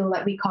individually feel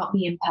like we can't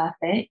be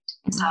imperfect.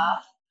 It's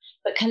tough.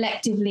 But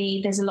collectively,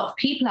 there's a lot of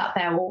people out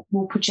there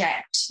will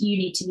project you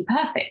need to be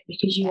perfect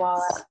because you are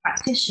a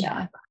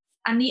practitioner.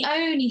 And the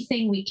only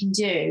thing we can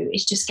do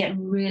is just get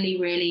really,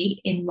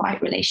 really in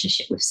right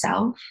relationship with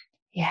self.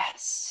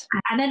 Yes.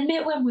 And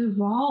admit when we're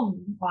wrong,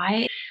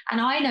 right? And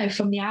I know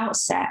from the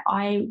outset,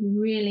 I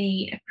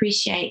really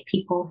appreciate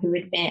people who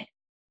admit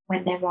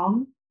when they're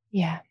wrong.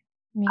 Yeah.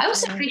 I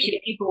also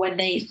appreciate people when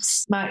they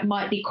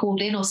might be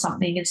called in or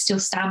something and still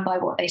stand by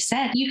what they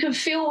said. You can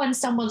feel when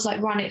someone's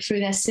like run it through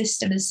their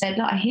system and said,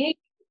 look, I hear you.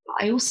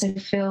 I also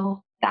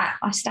feel that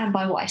I stand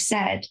by what I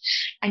said.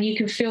 And you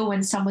can feel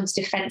when someone's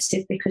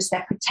defensive because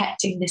they're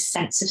protecting this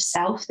sense of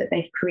self that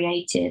they've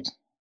created.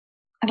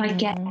 And I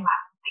get that.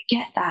 I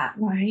get that,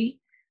 right?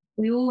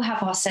 We all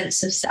have our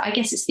sense of, I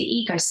guess it's the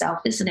ego self,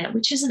 isn't it?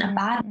 Which isn't a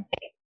bad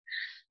thing.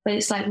 But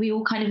it's like we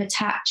all kind of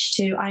attach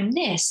to, I'm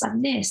this,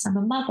 I'm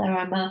a mother,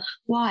 I'm a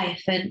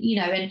wife. And,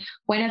 and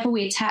whenever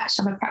we attach,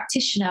 I'm a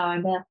practitioner,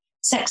 I'm a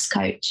sex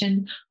coach.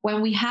 And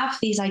when we have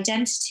these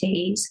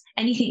identities,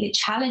 anything that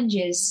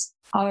challenges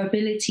our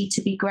ability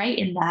to be great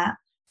in that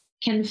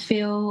can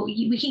feel,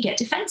 we can get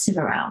defensive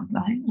around,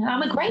 right?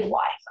 I'm a great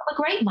wife, I'm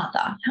a great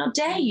mother. How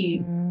dare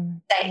you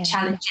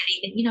challenge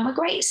anything? I'm a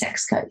great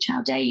sex coach.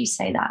 How dare you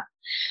say that?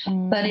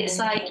 But it's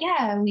like,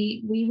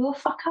 we will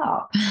fuck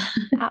up.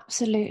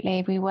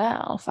 Absolutely, we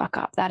will fuck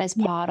up. That is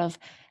part of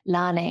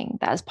learning.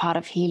 That is part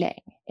of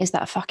healing, is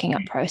that fucking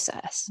up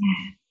process.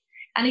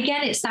 And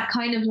again, it's that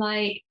kind of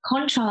like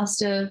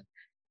contrast of,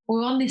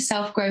 we're on this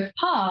self-growth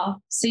path,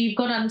 so you've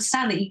got to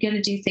understand that you're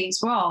going to do things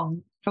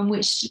wrong from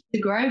which to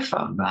grow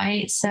from,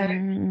 right? So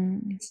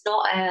it's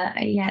not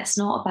it's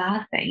not a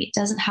bad thing. It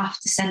doesn't have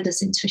to send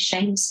us into a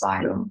shame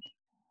spiral.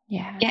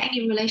 Yeah.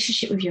 Getting in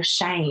relationship with your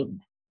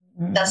shame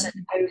doesn't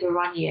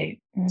overrun you.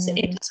 So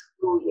it doesn't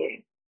rule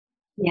you.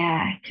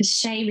 Yeah, because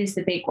shame is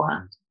the big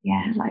one.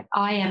 Yeah, like,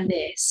 I am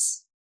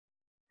this,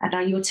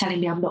 and you're telling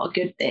me I'm not a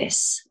good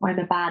this, or I'm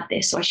a bad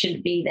this, or I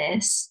shouldn't be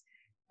this.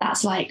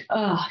 That's like,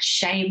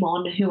 shame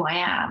on who I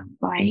am,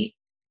 right?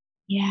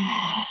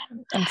 Yeah.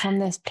 And from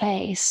this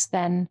place,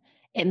 then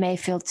it may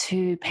feel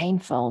too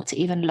painful to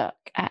even look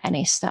at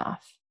any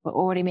stuff. We're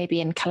already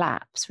maybe in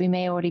collapse. We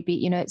may already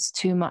be, it's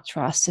too much for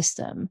our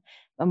system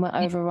when we're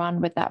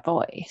overrun with that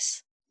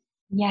voice.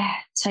 Yeah,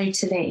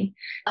 totally.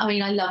 I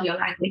mean, I love your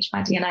language,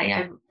 Maddie, and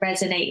I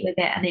resonate with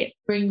it, and it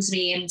brings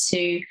me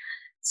into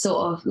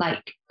sort of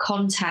like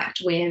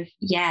contact with,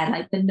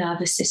 like the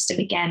nervous system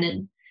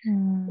again.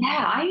 And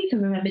I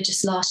even remember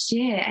just last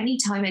year,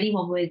 anytime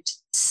anyone would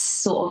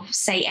sort of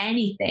say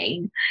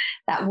anything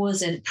that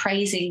wasn't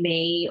praising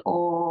me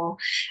or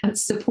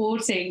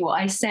supporting what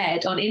I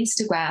said on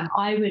Instagram,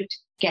 I would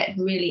get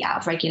really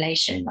out of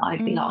regulation.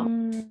 I'd be like,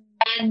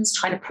 friends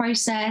trying to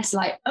process,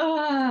 like,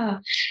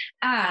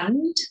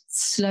 and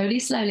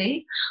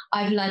slowly,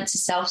 I've learned to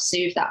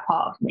self-soothe that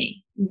part of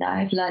me.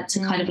 I've learned to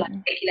kind of like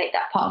regulate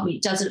that part of me.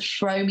 It doesn't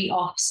throw me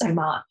off so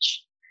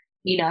much.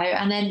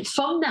 And then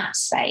from that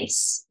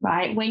space,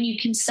 right, when you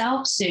can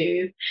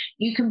self-soothe,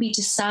 you can be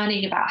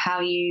discerning about how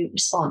you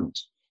respond.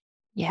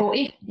 Or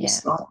if you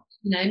respond.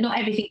 Not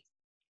everything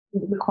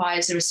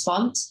requires a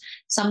response.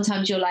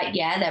 Sometimes you're like,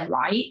 they're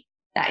right.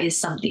 That is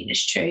something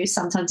that's true.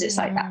 Sometimes it's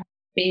like that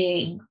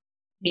being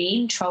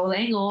mean,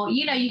 trolling, or,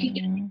 you can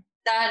get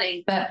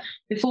discerning. But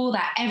before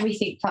that,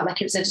 everything felt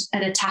like it was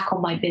an attack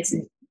on my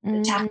business,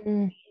 attack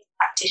on the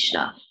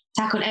practitioner,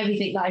 attack on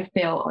everything that I've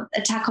built,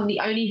 attack on the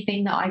only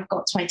thing that I've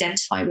got to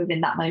identify with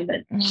in that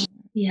moment.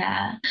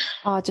 Yeah.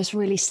 Oh, just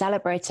really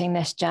celebrating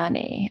this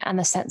journey and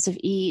the sense of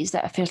ease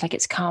that it feels like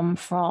it's come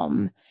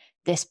from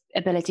this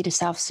ability to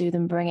self-soothe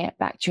and bring it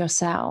back to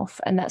yourself,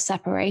 and that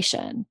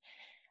separation.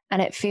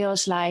 And it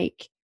feels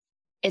like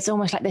it's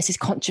almost like this is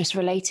conscious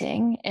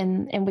relating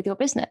in with your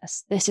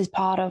business. This is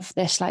part of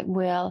this like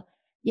real,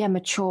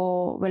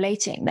 mature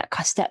relating that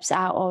steps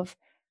out of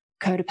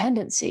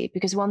codependency.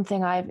 Because one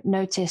thing I've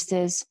noticed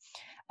is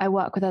I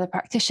work with other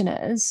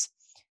practitioners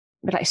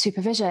with like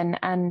supervision,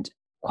 and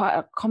quite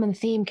a common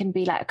theme can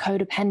be like a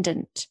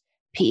codependent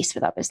piece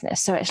with our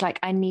business. So it's like,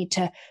 I need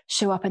to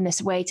show up in this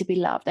way to be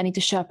loved. I need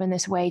to show up in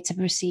this way to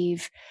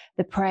receive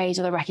the praise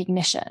or the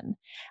recognition.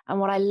 And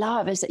what I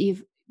love is that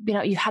you've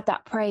had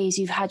that praise,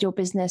 you've had your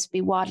business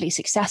be wildly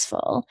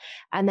successful,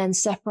 and then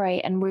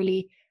separate and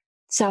really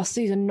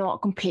self-soothe and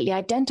not completely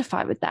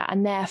identify with that,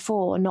 and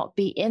therefore not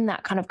be in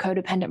that kind of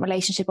codependent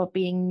relationship of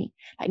being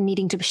like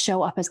needing to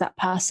show up as that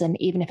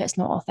person, even if it's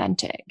not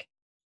authentic.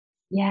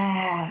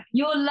 Yeah.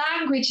 Your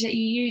language that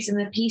you use and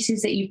the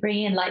pieces that you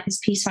bring in, like this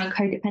piece around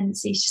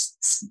codependency, is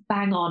just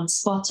bang on,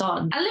 spot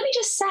on. And let me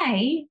just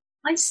say,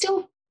 I'm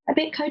still a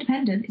bit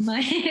codependent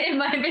in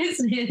my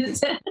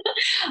business.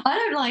 I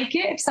don't like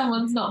it if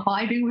someone's not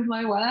vibing with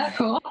my work,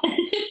 or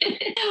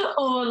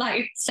or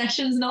like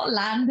sessions not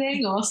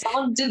landing, or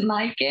someone didn't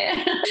like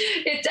it.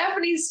 It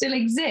definitely still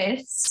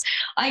exists.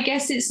 I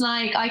guess it's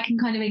like I can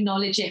kind of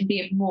acknowledge it and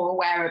be more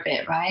aware of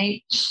it,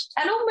 right?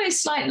 And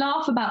almost like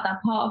laugh about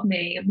that part of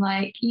me. I'm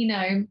like,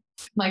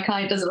 my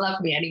client doesn't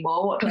love me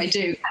anymore. What can I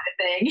do? Kind of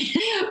thing.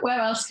 Where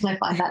else can I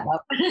find that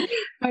love?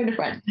 Phone a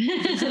friend.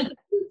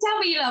 Tell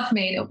me you love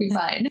me and it'll be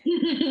fine.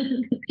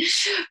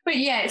 But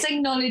it's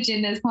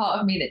acknowledging there's part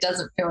of me that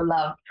doesn't feel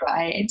loved,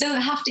 right? It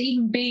doesn't have to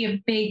even be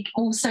a big,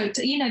 also,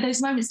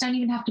 those moments don't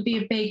even have to be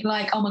a big,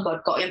 like, oh my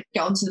God, got to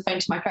get onto the phone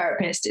to my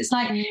therapist. It's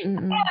like, I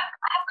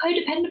have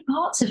codependent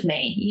parts of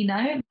me,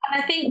 And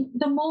I think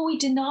the more we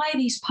deny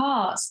these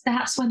parts,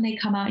 that's when they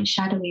come out in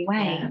shadowy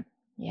way.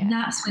 Yeah. And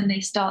that's when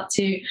they start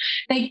to,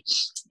 they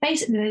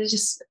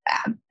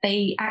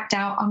act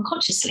out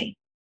unconsciously,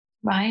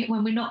 right?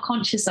 When we're not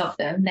conscious of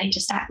them, they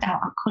just act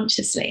out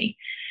unconsciously,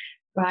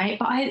 right?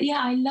 But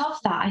I love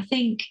that. I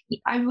think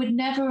I would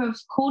never have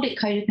called it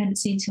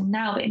codependency until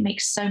now, but it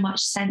makes so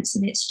much sense,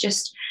 and it's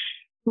just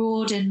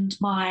broadened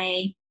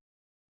my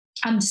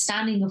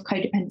understanding of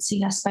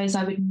codependency. I suppose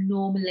I would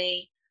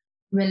normally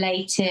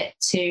relate it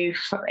to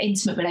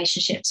intimate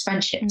relationships,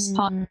 friendships,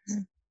 partners.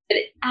 But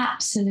it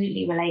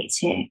absolutely relates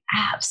here.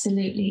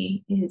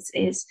 Absolutely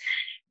is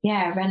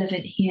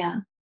relevant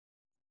here.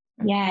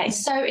 Yeah,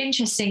 it's so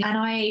interesting. And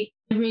I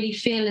really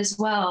feel as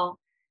well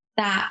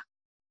that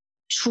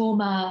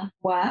trauma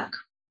work,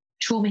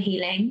 trauma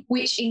healing,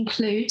 which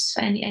includes,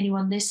 for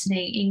anyone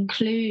listening,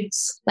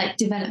 includes like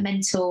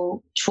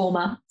developmental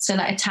trauma, so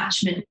like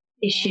attachment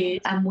issues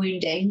and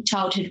wounding,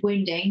 childhood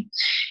wounding,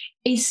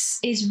 is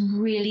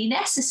really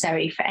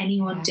necessary for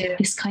anyone doing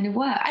this kind of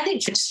work. I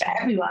think for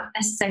everyone,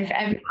 necessary for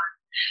everyone,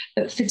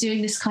 but for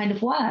doing this kind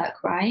of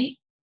work, right?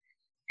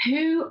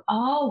 Who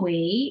are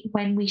we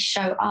when we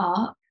show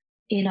up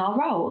in our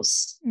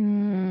roles.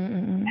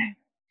 Mm-hmm.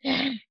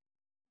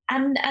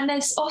 And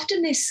there's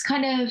often this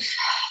kind of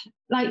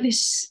like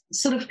this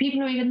sort of people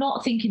who are either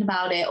not thinking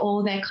about it,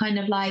 or they're kind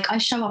of like, I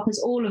show up as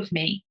all of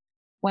me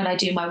when I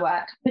do my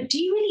work. But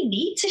do you really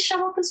need to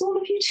show up as all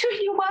of you doing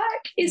your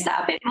work? Is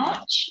that a bit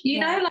much? You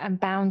know, like, and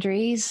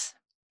boundaries.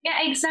 Yeah,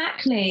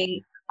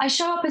 exactly. I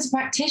show up as a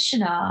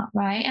practitioner,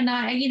 right? And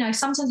I,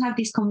 sometimes have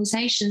these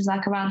conversations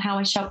like around how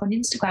I show up on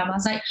Instagram. I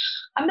was like,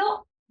 I'm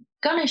not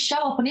gonna show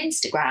up on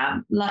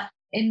Instagram like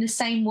in the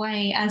same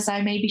way as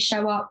I maybe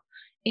show up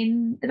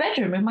in the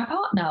bedroom with my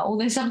partner,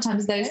 although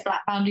sometimes those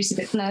black boundaries are a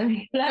bit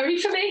blurry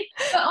for me.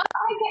 But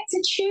I get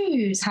to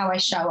choose how I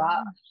show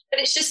up. But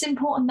it's just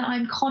important that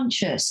I'm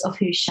conscious of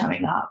who's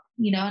showing up,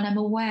 and I'm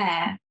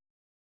aware.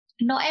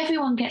 Not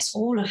everyone gets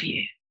all of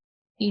you,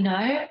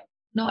 not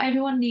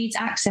everyone needs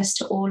access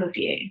to all of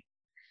you.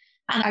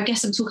 And I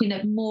guess I'm talking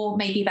more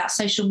maybe about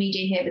social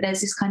media here, but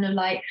there's this kind of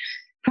like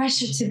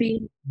pressure to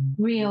be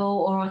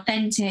real or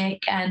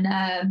authentic and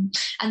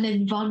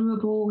then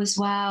vulnerable as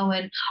well.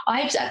 And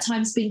I've at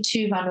times been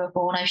too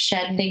vulnerable, and I've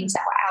shared things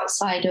that were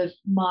outside of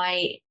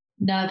my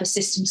nervous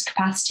system's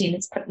capacity, and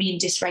it's put me in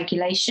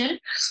dysregulation.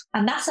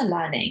 And that's a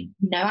learning,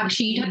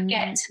 actually you don't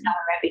get to know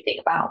everything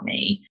about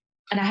me.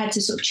 And I had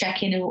to sort of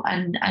check in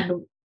and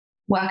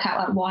work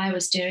out like why I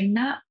was doing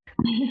that.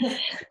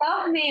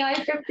 About me,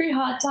 I've been through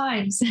hard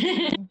times.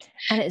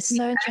 And it's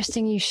so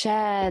interesting you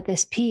share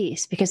this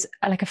piece, because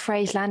like a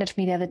phrase landed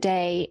for me the other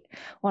day.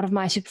 One of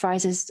my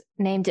supervisors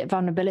named it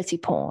vulnerability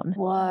porn.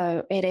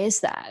 Whoa, it is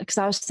that. Because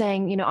I was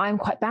saying, I'm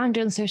quite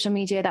boundary on social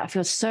media. That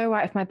feels so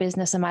right with my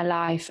business and my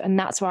life. And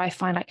that's where I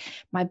find like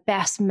my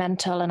best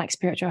mental and like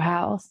spiritual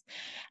health.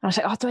 And I was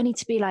like, do I need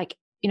to be like,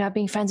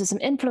 being friends with some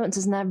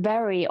influencers, and they're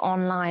very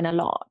online a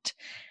lot.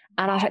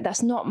 And I was like,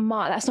 that's not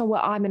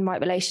where I'm in my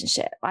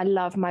relationship. I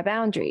love my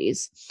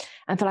boundaries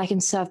and feel I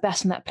can serve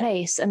best from that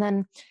place. And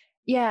then,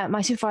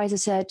 my supervisor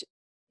said,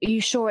 are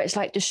you sure it's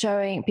like just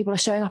people are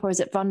showing up, or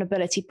is it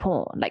vulnerability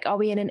porn? Like, are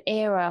we in an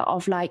era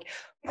of like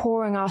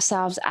pouring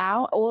ourselves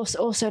out?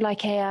 Also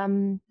like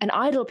an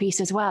idol piece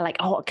as well. Like,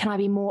 oh, can I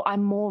be more?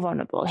 I'm more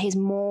vulnerable. Here's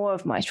more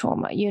of my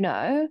trauma,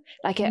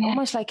 like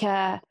almost like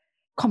a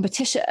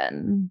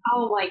competition.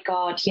 Oh my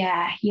God.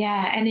 Yeah.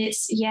 And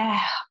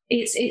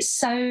it's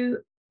so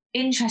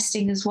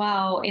interesting as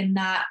well, in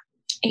that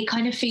it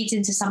kind of feeds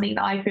into something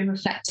that I've been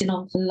reflecting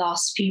on for the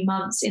last few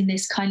months, in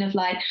this kind of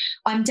like,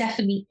 I'm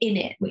definitely in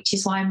it, which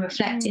is why I'm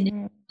reflecting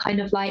it, kind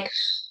of like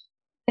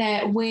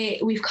that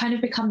we've kind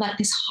of become like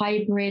this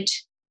hybrid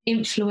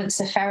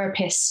influencer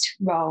therapist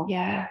role.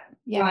 Yeah.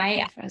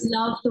 Right. I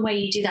love the way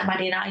you do that,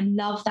 Maddie, and I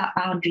love that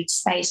boundary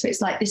space where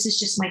it's like, this is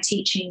just my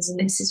teachings and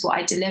this is what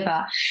I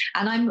deliver,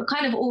 and I'm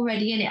kind of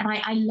already in it, and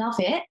I love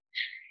it.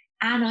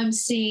 And I'm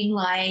seeing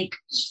like,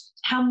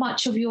 how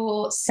much of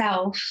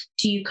yourself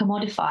do you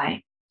commodify?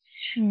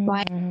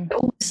 Right?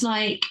 Almost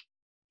like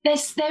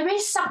there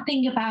is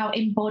something about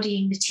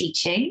embodying the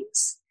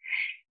teachings,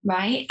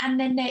 right? And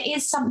then there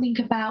is something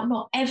about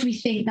not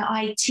everything that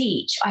I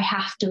teach I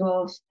have to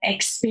have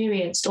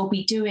experienced or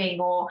be doing,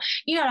 or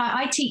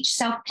I teach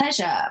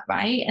self-pleasure,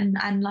 right?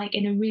 And like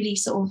in a really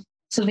sort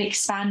of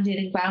expanded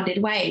and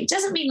grounded way. It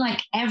doesn't mean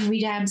like every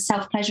day I'm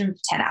self-pleasuring for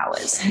 10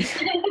 hours.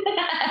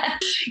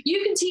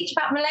 You can teach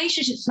about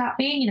relationships without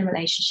being in a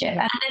relationship.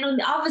 And then on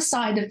the other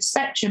side of the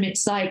spectrum,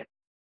 it's like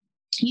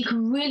you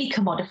can really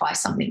commodify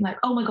something like,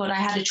 oh my God, I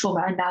had a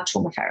trauma, I'm now a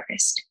trauma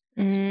therapist.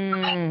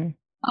 Right?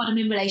 God, I'm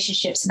in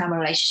relationships and I'm a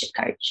relationship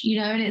coach,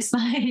 and it's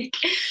like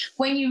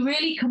when you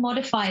really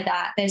commodify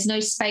that, there's no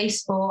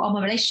space for, oh,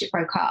 my relationship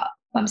broke up,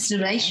 I'm still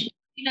in a relationship.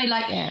 You've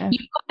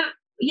got to,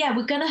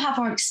 we're going to have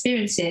our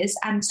experiences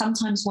and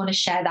sometimes want to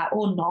share that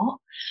or not,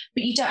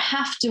 but you don't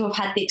have to have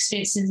had the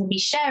experiences and be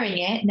sharing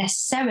it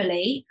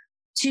necessarily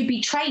to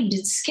be trained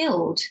and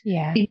skilled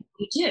in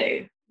what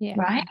you do,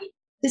 right?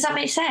 Does that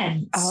make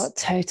sense? Oh,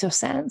 total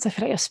sense. I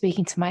feel like you're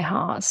speaking to my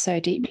heart so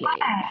deeply.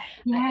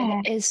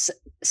 Yeah. It is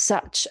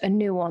such a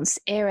nuanced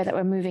era that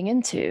we're moving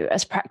into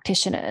as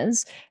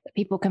practitioners, that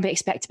people can be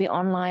expected to be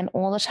online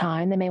all the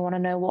time. They may want to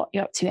know what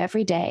you're up to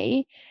every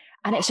day.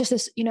 And it's just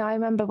this, I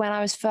remember when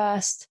I was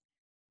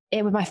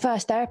with my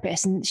first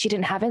therapist, and she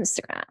didn't have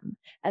Instagram.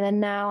 And then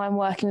now I'm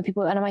working with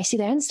people and I see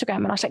their Instagram,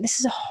 and I was like, this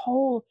is a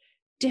whole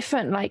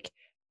different,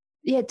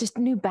 just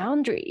new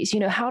boundaries.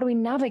 How do we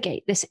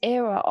navigate this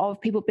era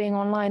of people being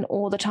online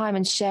all the time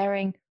and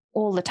sharing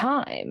all the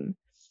time?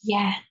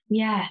 Yeah.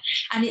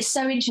 And it's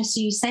so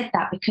interesting you said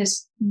that,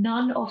 because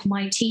none of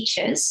my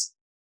teachers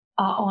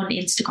are on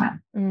Instagram.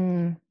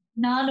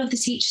 None of the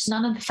teachers,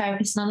 none of the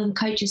therapists, none of the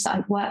coaches that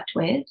I've worked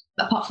with,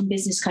 apart from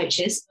business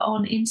coaches, are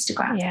on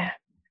Instagram. Yeah.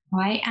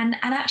 Right. And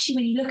actually,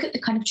 when you look at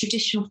the kind of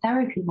traditional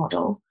therapy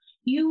model,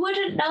 you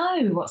wouldn't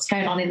know what's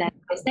going on in their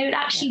lives. They would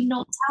actually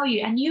not tell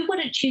you. And you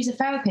wouldn't choose a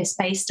therapist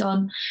based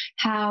on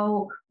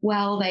how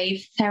well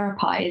they've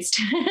therapized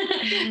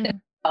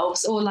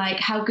or like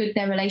how good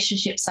their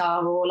relationships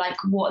are, or like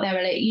what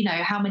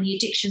how many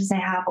addictions they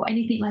have or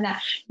anything like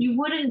that. You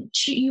wouldn't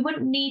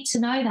need to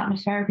know that from a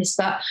therapist,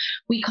 but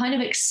we kind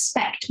of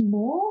expect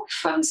more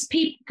from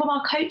people, from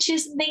our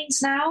coaches and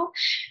things now.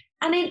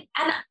 And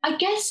I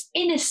guess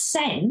in a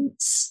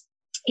sense,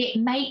 it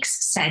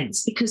makes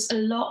sense because a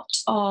lot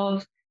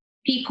of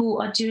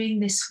people are doing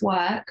this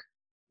work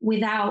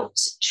without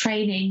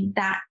training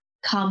that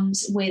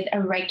comes with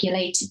a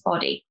regulated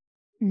body.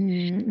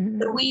 Mm-hmm.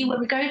 When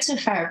we go to a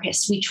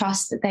therapist, we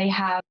trust that they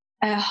have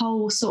a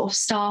whole sort of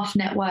staff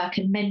network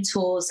and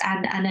mentors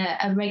and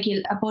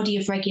a body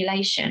of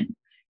regulation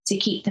to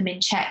keep them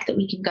in check that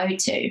we can go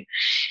to.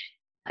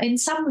 In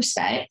some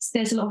respects,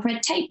 there's a lot of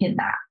red tape in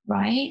that,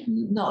 right?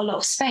 Not a lot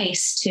of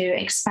space to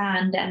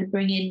expand and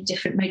bring in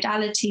different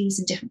modalities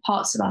and different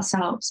parts of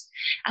ourselves.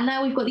 And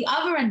now we've got the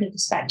other end of the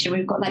spectrum.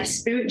 We've got like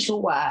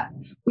spiritual work,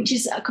 which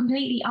is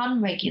completely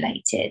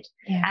unregulated.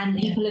 Yeah, and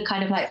people are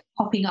kind of like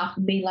popping up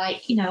and be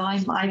like,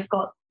 I've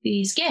got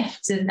these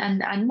gifts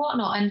and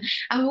whatnot. And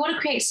we want to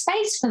create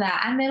space for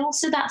that. And then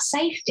also that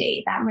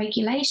safety, that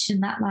regulation,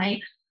 that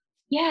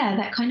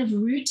that kind of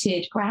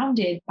rooted,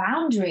 grounded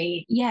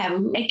boundary. Yeah,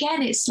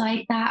 again, it's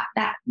like that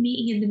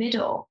meeting in the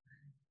middle,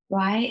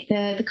 right?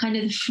 The kind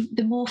of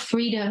the more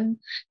freedom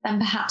than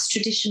perhaps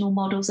traditional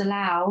models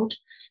allowed,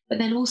 but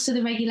then also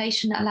the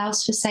regulation that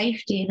allows for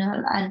safety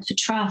and for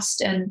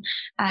trust and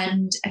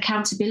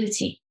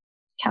accountability.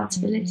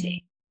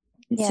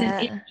 It's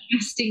an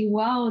interesting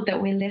world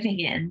that we're living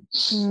in.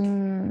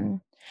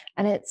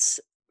 And it's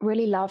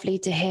really lovely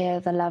to hear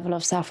the level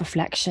of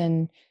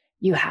self-reflection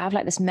you have,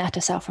 like this meta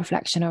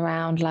self-reflection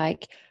around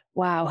like,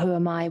 wow, who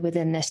am I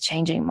within this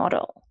changing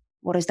model?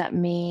 What does that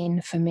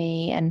mean for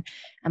me and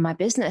my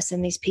business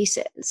in these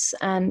pieces?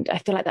 And I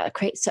feel like that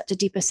creates such a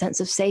deeper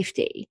sense of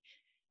safety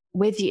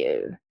with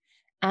you.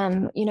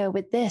 And,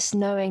 with this,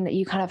 knowing that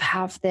you kind of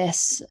have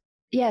this,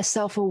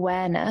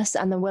 self-awareness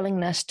and the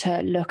willingness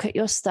to look at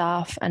your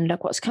stuff and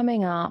look what's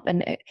coming up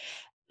and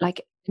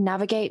like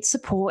navigate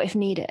support if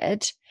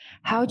needed.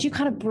 How do you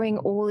kind of bring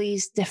all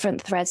these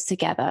different threads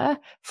together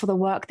for the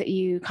work that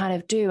you kind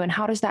of do? And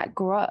how does that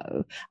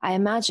grow? I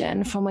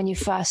imagine from when you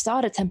first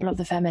started Temple of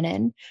the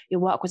Feminine,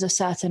 your work was a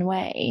certain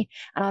way.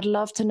 And I'd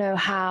love to know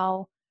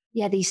how,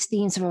 these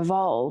themes have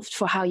evolved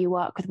for how you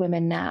work with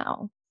women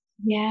now.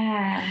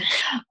 Yeah.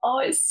 Oh,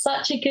 it's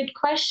such a good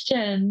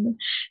question.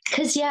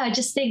 Because, I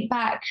just think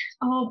back,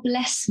 oh,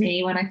 bless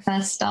me, when I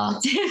first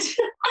started.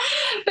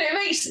 But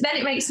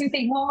it makes me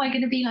think, what am I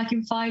going to be like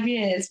in 5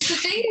 years? The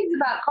thing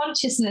about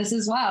consciousness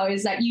as well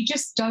is that you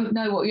just don't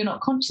know what you're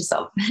not conscious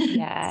of.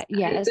 Yeah,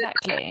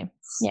 exactly.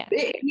 Yeah.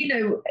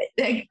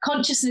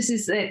 Consciousness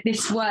is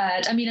this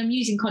word. I mean, I'm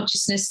using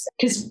consciousness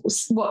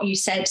because what you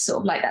said, sort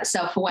of like that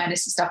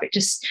self-awareness and stuff,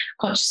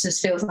 consciousness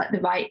feels like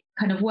the right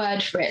kind of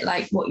word for it,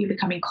 like what you're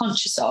becoming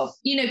conscious of.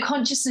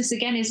 Consciousness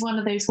again is one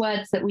of those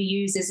words that we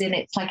use as in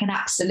it's like an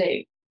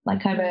absolute,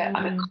 like I'm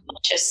a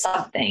conscious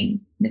something.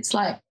 It's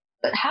like,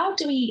 but how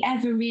do we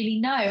ever really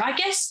know? I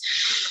guess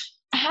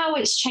how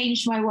it's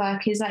changed my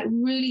work is like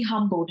really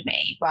humbled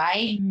me,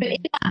 right? But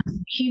in that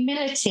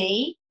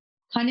humility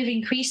kind of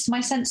increased my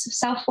sense of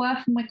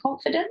self-worth and my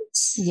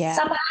confidence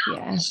somehow.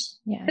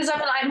 Yeah. Because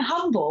I'm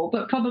humble,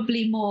 but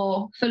probably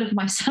more full of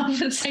myself at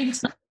the same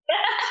time.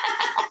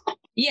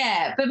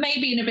 But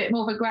maybe in a bit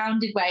more of a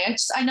grounded way.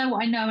 I know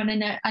what I know,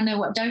 and I know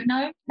what I don't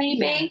know,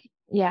 maybe.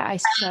 Yeah, I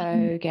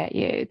so get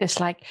you. This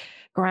like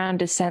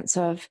grounded sense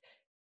of,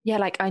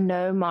 like I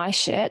know my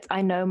shit,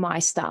 I know my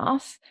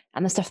stuff,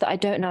 and the stuff that I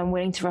don't know, I'm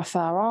willing to refer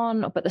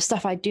on. But the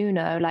stuff I do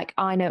know, like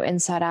I know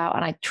inside out,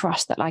 and I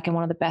trust that like I'm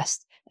one of the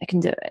best that can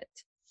do it.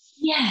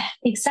 Yeah,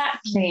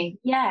 exactly.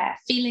 Yeah,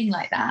 feeling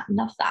like that.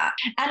 Love that.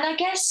 And I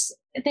guess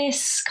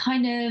this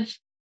kind of,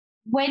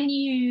 when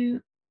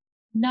you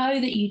know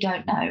that you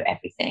don't know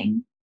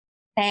everything,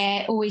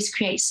 there always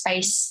creates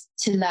space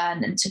to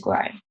learn and to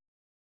grow.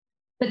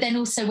 But then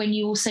also when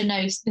you also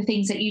know the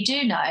things that you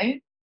do know,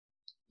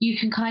 you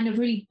can kind of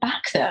really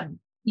back them,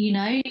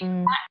 back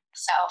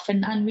yourself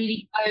and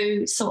really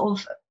go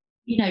sort of,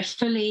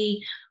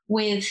 fully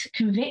with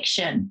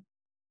conviction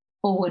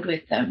forward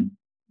with them,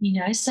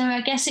 So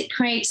I guess it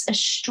creates a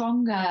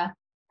stronger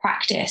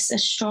practice, a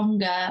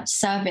stronger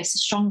service, a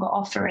stronger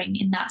offering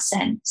in that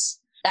sense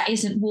that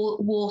isn't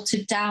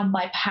watered down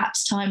by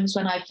perhaps times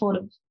when I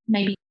thought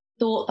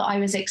that I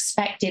was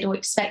expected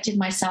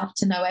myself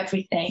to know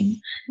everything.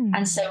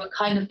 And so it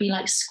kind of be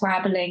like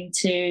scrabbling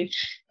to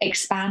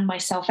expand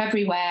myself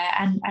everywhere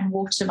and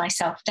water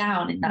myself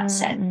down in that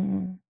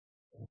sense,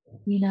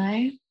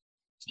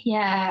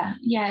 Yeah.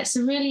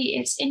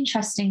 It's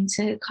interesting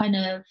to kind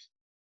of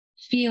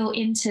feel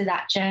into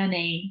that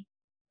journey.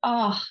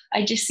 I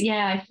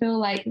feel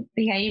like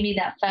the Amy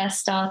that first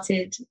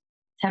started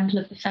Temple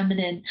of the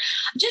Feminine,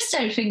 I just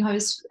don't think I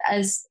was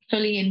as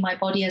fully in my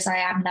body as I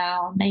am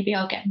now. Maybe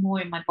I'll get more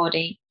in my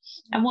body.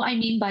 And what I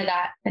mean by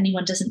that, if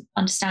anyone doesn't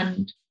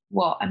understand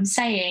what I'm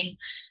saying,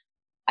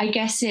 I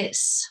guess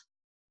it's,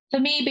 for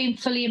me, being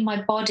fully in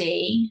my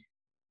body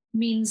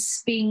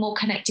means being more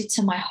connected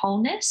to my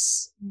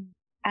wholeness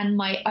and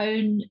my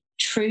own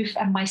truth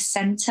and my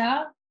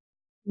center,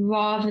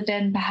 rather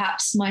than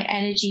perhaps my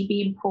energy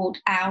being pulled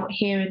out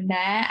here and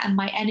there, and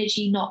my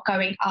energy not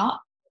going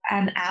up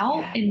and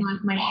out in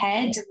like my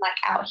head and like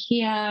out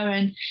here,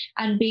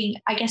 and being,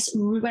 I guess,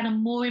 when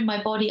I'm more in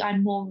my body,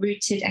 I'm more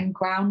rooted and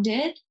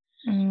grounded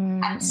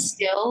and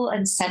still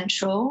and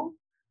central.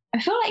 I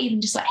feel like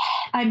even just like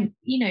I'm,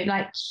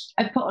 like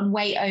I put on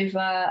weight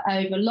over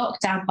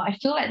lockdown, but I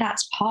feel like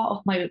that's part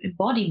of my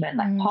embodiment,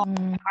 like part of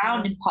my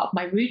grounding, part of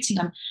my rooting.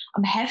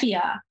 I'm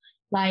heavier,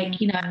 like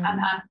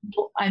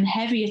I'm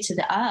heavier to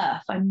the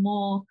earth. I'm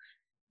more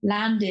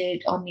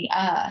landed on the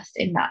earth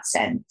in that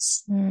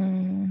sense,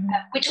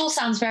 which all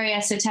sounds very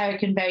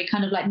esoteric and very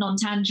kind of like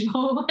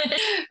non-tangible.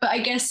 But I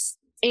guess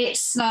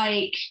it's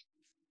like,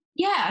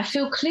 I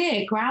feel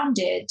clear,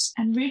 grounded,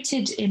 and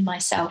rooted in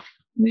myself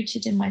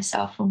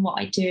and what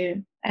I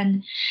do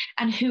and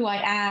who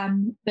I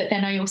am. But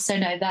then I also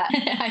know that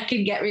I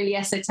can get really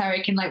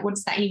esoteric and like, what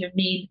does that even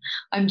mean?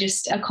 I'm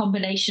just a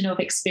combination of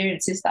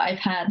experiences that I've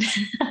had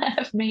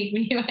have made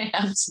me who I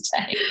am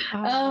today.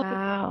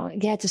 Wow.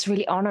 Yeah, just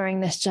really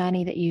honoring this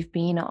journey that you've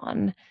been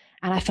on.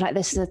 And I feel like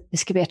this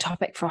could be a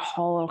topic for a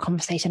whole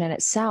conversation in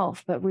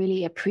itself, but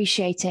really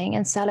appreciating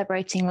and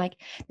celebrating like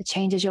the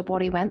changes your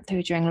body went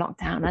through during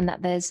lockdown, and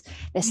that this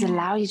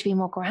allows you to be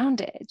more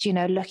grounded,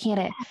 looking at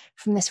it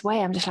from this way.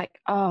 I'm just like,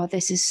 oh,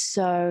 this is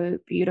so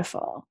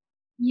beautiful.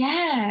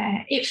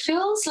 Yeah, it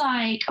feels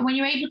like when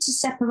you're able to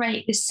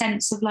separate this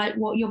sense of like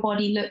what your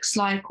body looks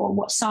like or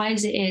what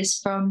size it is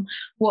from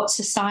what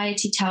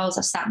society tells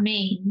us that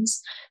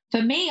means.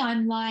 For me,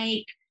 I'm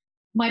like,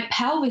 my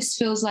pelvis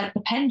feels like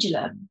the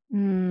pendulum,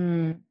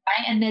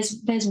 right? And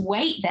there's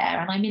weight there,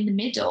 and I'm in the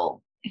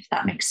middle, if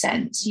that makes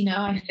sense.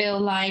 I feel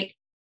like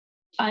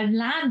I've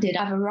landed,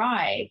 I've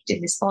arrived in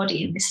this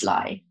body, in this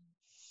life,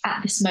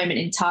 at this moment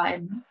in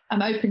time.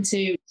 I'm open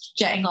to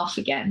jetting off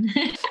again.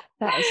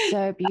 That is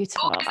so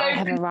beautiful. I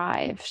have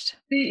arrived.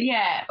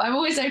 Yeah, I'm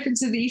always open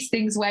to these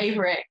things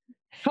wavering.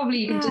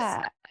 Probably even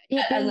just...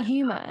 Yeah, being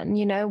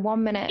human,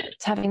 1 minute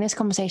having this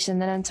conversation,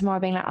 and then tomorrow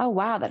being like, oh,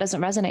 wow, that doesn't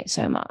resonate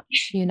so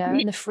much,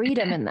 and the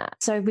freedom in that.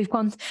 So we've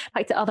gone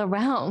like to other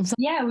realms.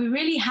 Yeah, we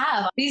really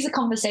have. These are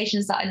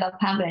conversations that I love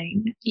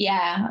having.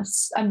 Yeah,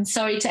 I'm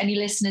sorry to any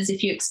listeners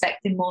if you're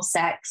expecting more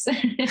sex. And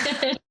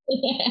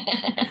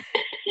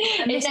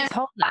this is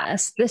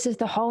wholeness. This is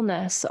the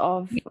wholeness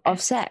of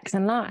sex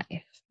and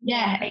life.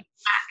 Yeah,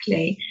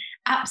 exactly.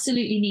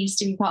 Absolutely needs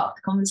to be part of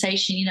the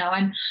conversation.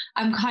 I'm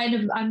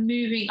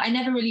moving. I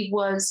never really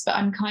was, but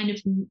I'm kind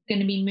of going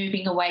to be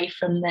moving away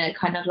from the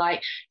kind of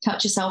like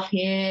touch yourself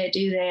here,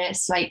 do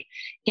this, like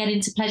get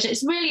into pleasure.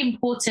 It's really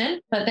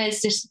important, but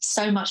there's just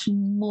so much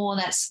more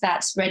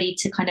that's ready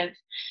to kind of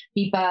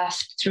be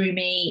birthed through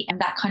me, and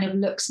that kind of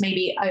looks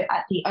maybe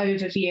at the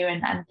overview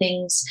and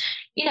things.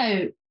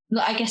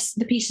 I guess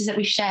the pieces that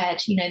we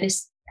shared.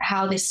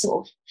 How this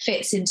sort of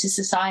fits into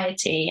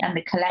society and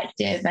the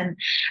collective, and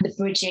the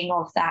bridging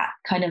of that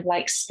kind of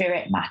like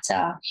spirit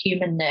matter,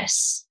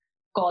 humanness,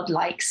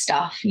 godlike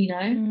stuff,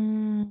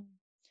 Yeah,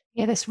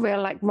 this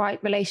real like right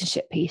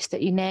relationship piece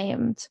that you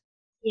named.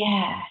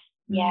 Yeah.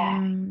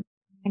 And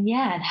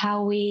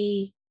how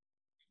we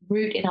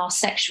root in our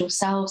sexual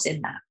selves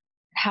in that,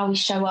 how we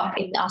show up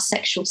in our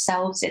sexual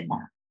selves in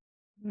that,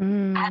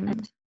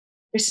 and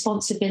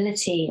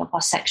responsibility of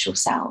our sexual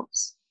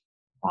selves.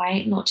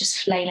 Right? Not just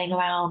flailing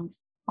around,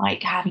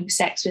 like having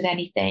sex with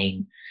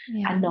anything,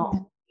 and not,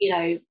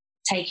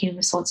 taking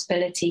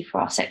responsibility for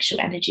our sexual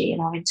energy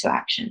and our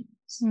interactions.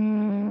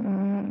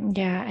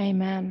 Yeah,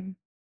 amen.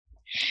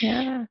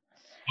 Yeah.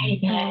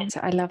 Amen.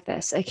 So I love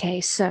this. Okay,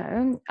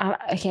 so,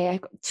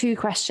 I've got 2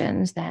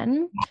 questions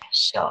then.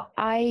 Sure.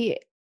 I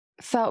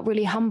felt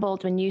really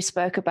humbled when you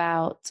spoke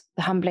about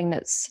the humbling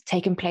that's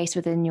taken place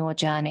within your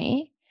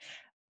journey.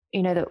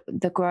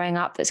 The growing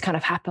up that's kind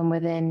of happened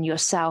within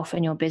yourself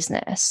and your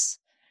business.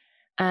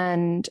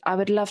 And I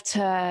would love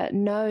to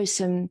know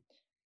some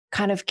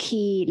kind of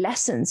key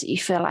lessons that you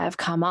feel like have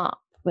come up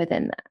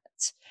within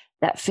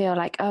that feel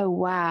like, oh,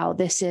 wow,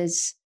 this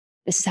is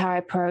how I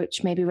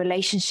approach maybe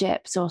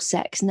relationships or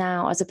sex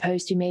now, as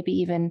opposed to maybe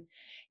even,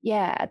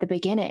 at the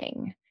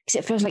beginning. Because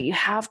it feels like you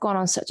have gone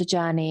on such a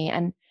journey,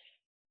 and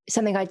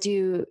something I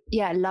do,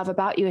 love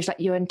about you is like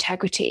your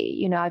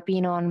integrity. I've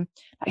been on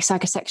like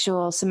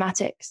psychosexual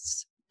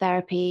somatics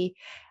therapy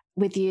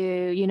with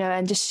you,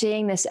 and just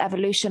seeing this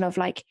evolution of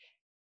like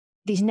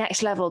these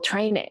next level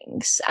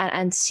trainings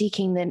and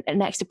seeking the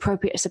next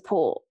appropriate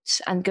support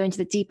and going to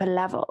the deeper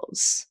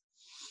levels.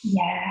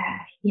 Yeah.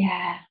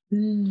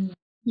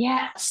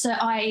 So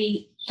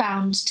I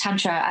found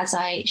Tantra, as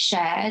I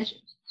shared,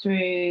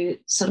 through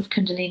sort of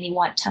Kundalini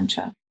white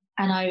Tantra.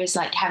 And I was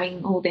like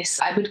having all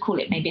this, I would call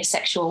it maybe a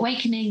sexual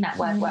awakening, that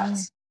word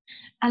works.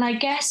 And I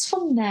guess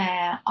from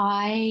there,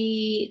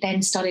 I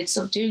then started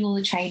sort of doing all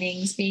the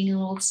trainings, being in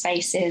all the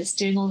spaces,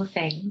 doing all the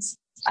things.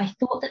 I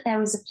thought that there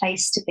was a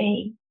place to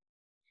be,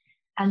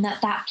 and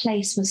that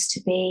place was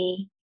to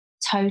be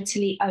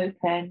totally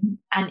open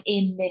and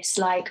in this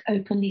like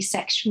openly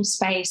sexual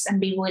space and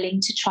be willing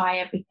to try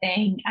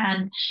everything.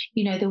 And,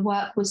 you know, the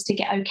work was to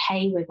get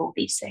okay with all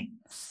these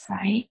things,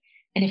 right?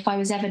 And if I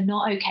was ever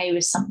not okay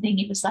with something,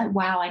 it was like,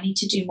 wow, I need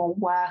to do more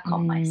work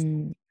on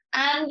myself.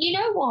 And you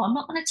know what? I'm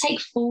not going to take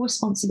full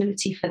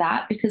responsibility for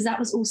that, because that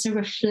was also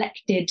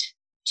reflected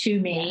to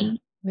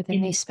me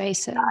within these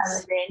spaces.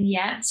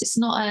 Yes, it's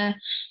not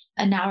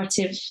a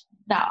narrative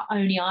that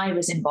only I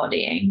was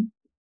embodying.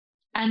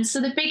 And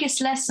so the biggest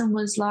lesson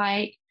was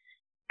like,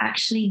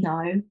 actually,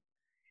 no.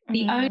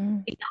 The only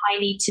thing that I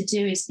need to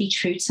do is be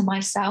true to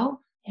myself,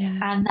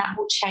 and that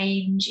will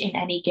change in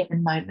any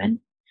given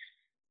moment.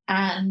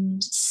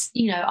 And,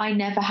 you know, I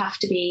never have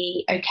to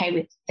be okay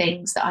with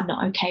things that I'm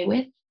not okay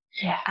with.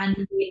 Yeah. And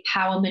the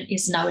empowerment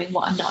is knowing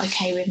what I'm not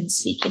okay with and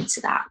speaking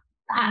to that.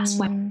 That's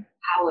when I'm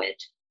empowered.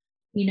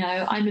 You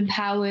know, I'm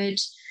empowered.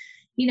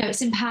 You know,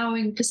 it's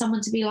empowering for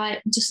someone to be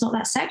like, I'm just not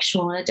that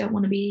sexual, and I don't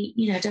want to be,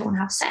 you know, don't want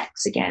to have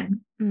sex again.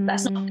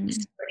 That's not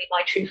necessarily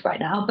my truth right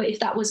now. But if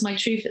that was my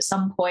truth at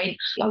some point,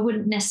 I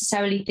wouldn't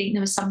necessarily think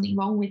there was something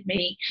wrong with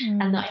me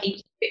and that I need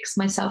to fix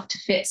myself to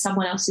fit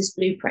someone else's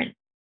blueprint.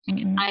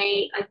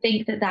 I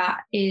think that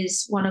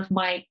is one of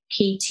my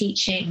key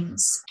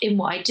teachings in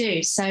what I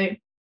do. So,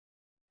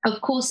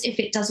 of course, if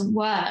it doesn't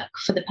work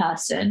for the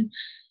person,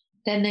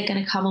 then they're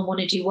going to come and want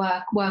to do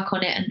work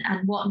on it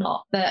and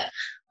whatnot. But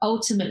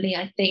ultimately,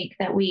 I think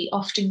that we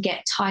often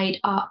get tied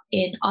up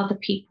in other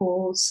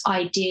people's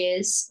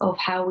ideas of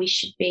how we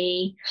should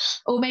be,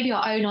 or maybe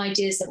our own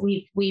ideas that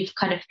we've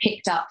kind of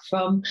picked up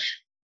from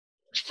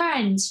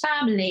friends,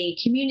 family,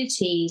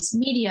 communities,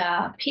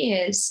 media,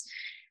 peers.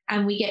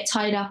 And we get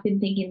tied up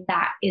in thinking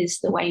that is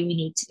the way we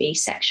need to be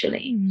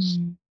sexually.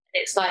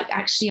 It's like,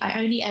 actually, I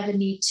only ever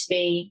need to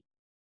be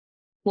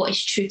what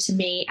is true to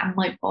me and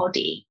my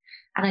body.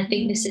 And I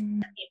think this is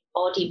the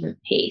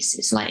embodiment piece.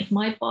 It's like, if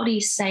my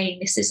body's saying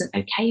this isn't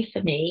okay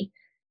for me,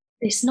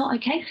 it's not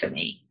okay for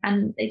me.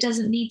 And it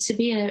doesn't need to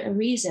be a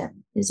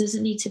reason. There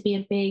doesn't need to be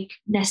a big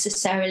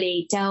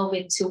necessarily delve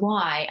into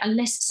why,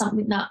 unless it's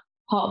something that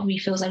part of me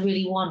feels I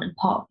really want and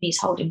part of me is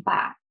holding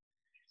back.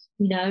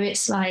 You know,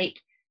 it's like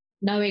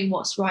knowing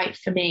what's right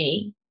for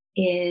me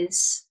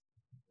is,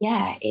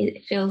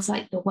 it feels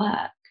like the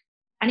work.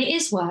 And it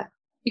is work,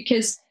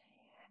 because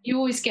you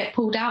always get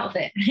pulled out of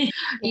it,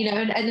 you know,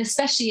 and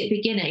especially at the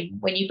beginning,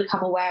 when you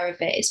become aware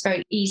of it, it's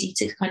very easy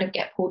to kind of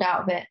get pulled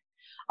out of it.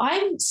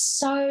 I'm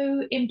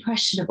so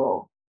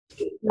impressionable.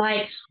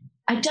 Like,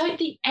 I don't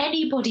think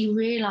anybody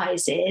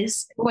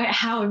realizes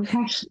how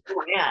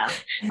impressionable I am.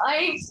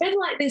 I've been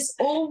like this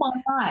all my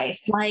life.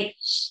 Like,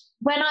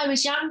 when I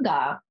was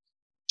younger,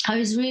 I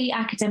was really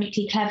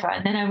academically clever,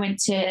 and then I went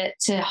to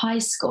high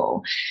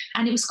school,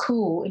 and it was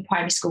cool in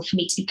primary school for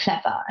me to be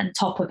clever and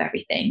top of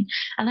everything.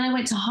 And then I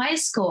went to high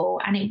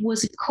school, and it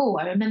wasn't cool.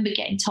 I remember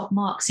getting top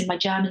marks in my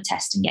German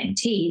test and getting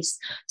T's.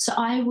 So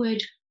I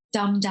would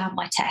dumb down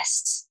my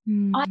tests.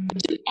 I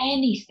would do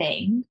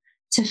anything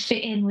to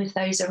fit in with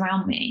those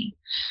around me.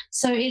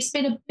 So it's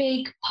been a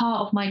big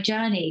part of my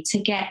journey to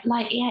get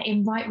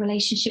in right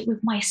relationship with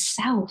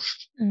myself.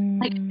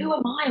 Like, who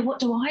am I? What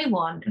do I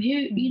want? Who,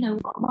 you know,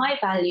 what are my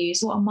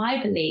values? What are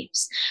my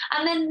beliefs?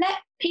 And then let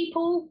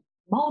people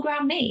mold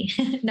around me.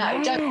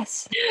 No,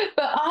 don't.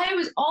 But I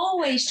was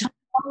always trying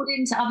to mold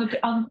into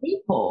other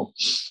people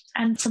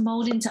and to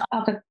mold into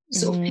other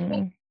sort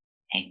of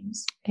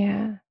things.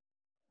 Yeah.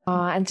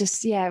 And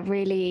just,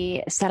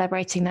 really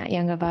celebrating that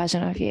younger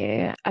version of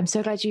you. I'm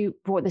so glad you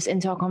brought this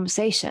into our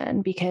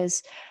conversation,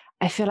 because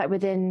I feel like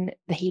within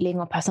the healing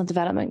or personal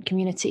development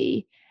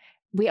community,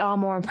 we are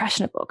more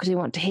impressionable because we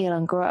want to heal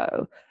and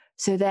grow.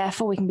 So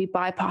therefore we can be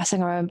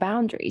bypassing our own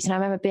boundaries. And I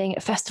remember being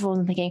at festivals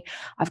and thinking,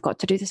 I've got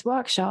to do this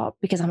workshop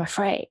because I'm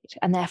afraid,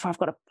 and therefore I've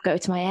got to go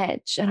to my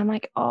edge. And I'm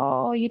like,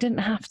 oh, you didn't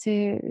have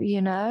to,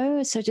 you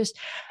know? So just,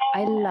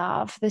 I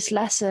love this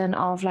lesson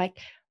of like,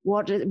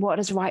 what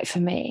is right for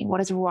me? What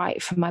is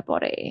right for my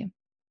body?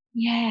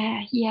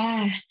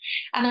 Yeah.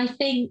 And I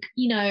think,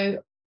 you know,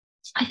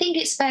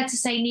 it's fair to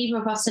say neither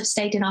of us have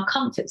stayed in our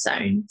comfort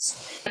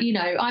zones. You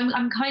know,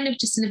 I'm kind of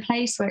just in a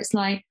place where it's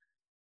like,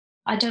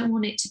 I don't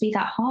want it to be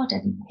that hard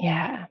anymore.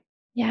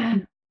 Yeah.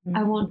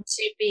 I want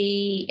to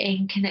be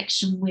in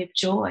connection with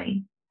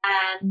joy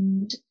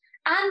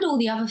and all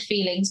the other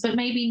feelings, but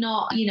maybe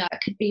not, you know, it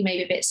could be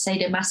maybe a bit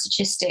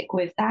sadomasochistic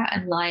with that,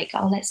 and like,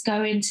 oh, let's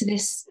go into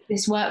this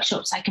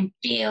workshop so I can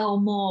feel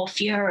more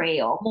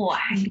fury or more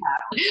anger,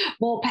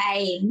 more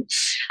pain.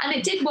 And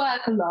it did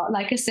work a lot,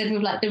 like I said,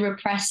 with like the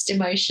repressed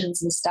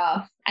emotions and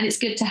stuff. And it's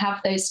good to have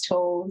those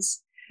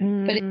tools.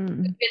 But it's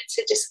good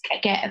to just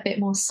get a bit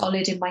more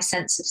solid in my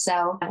sense of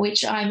self,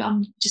 which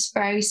I'm just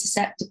very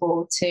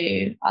susceptible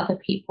to other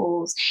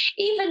people's,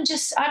 even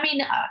just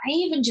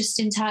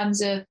in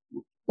terms of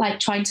like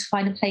trying to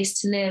find a place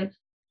to live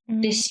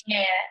this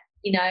year,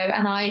 you know,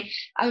 and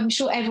I'm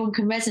sure everyone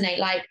can resonate.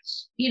 Like,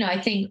 you know,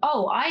 I think,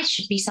 oh, I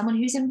should be someone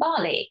who's in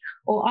Bali,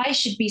 or I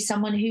should be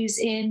someone who's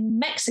in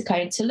Mexico,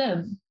 in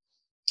Tulum.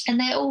 And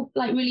they're all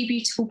like really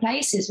beautiful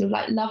places with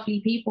like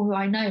lovely people who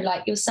I know,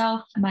 like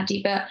yourself,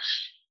 Maddie. But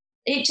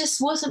it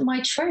just wasn't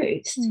my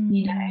truth,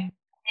 you know.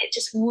 It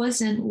just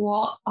wasn't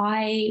what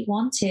I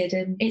wanted.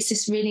 And it's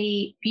this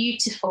really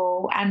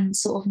beautiful and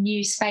sort of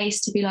new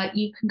space to be like,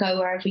 you can go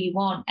wherever you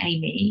want,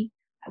 Amy.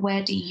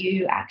 Where do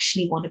you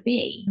actually want to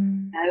be? You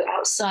know,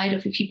 outside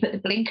of, if you put the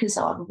blinkers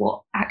on,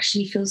 what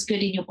actually feels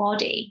good in your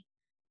body,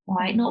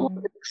 right? Not what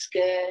looks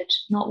good,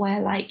 not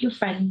where like your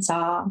friends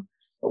are,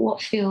 but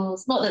what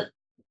feels, not that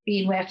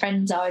being where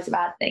friends are is a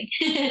bad thing.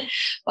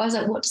 But I was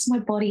like, what does my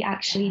body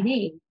actually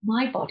need?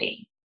 My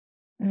body.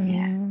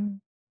 Yeah.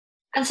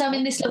 And so I'm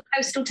in this little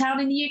coastal town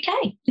in the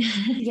UK.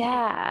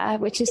 Yeah,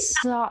 which is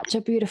such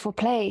a beautiful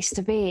place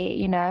to be,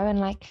 you know, and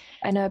like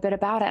I know a bit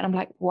about it and I'm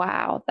like,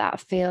 wow, that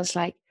feels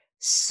like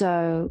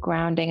so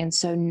grounding and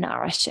so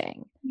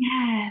nourishing.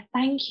 Yeah,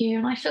 thank you.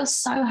 And I feel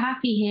so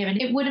happy here. And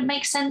it wouldn't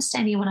make sense to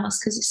anyone else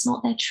because it's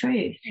not their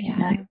truth, you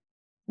know.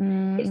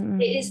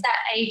 It is that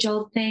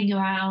age-old thing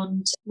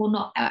around, well,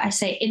 not, I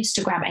say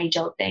Instagram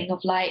age-old thing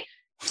of like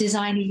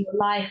designing your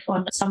life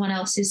on someone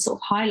else's sort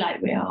of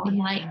highlight reel. And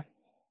like,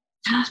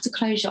 have to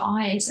close your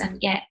eyes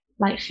and get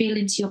like feel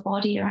into your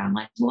body around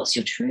like, what's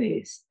your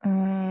truth? What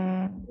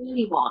do you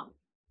really want?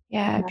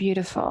 Yeah,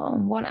 beautiful.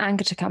 What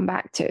anchor to come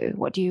back to?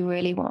 What do you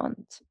really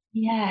want?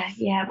 Yeah,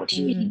 what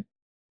do you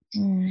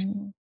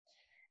really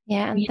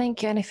Yeah, and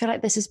thank you. And I feel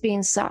like this has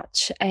been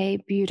such a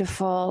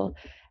beautiful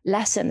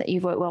lesson that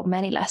you've worked, well,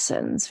 many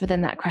lessons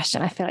within that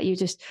question. I feel like you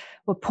just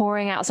were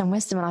pouring out some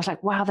wisdom and I was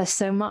like, wow, there's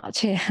so much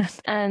here.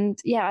 And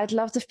yeah, I'd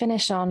love to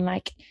finish on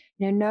like,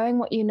 you know, knowing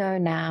what you know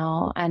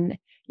now and,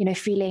 you know,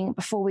 feeling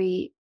before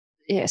we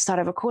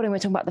started recording, we're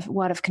talking about the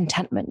word of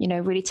contentment, you know,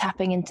 really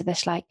tapping into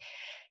this like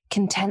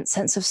content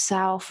sense of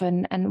self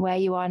and where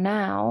you are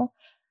now.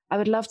 I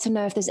would love to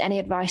know if there's any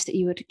advice that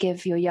you would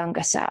give your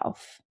younger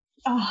self.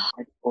 Oh,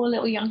 poor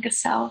little younger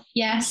self.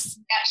 Yes,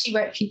 I actually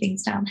wrote a few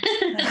things down.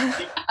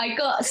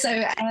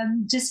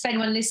 Just for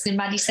anyone listening,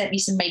 Maddie sent me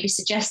some maybe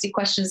suggested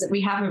questions that we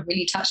haven't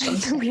really touched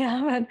on. We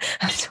haven't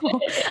at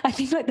all. I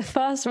think like the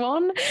first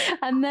one,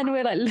 and then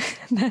we're like,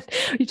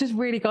 we've just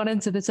really gone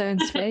into this own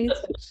space.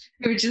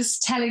 We were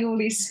just telling all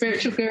these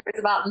spiritual gurus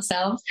about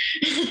themselves.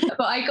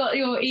 But I got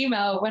your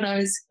email when I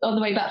was on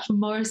the way back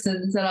from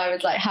Morrison's, and I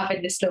was like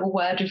having this little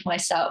word with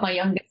myself, my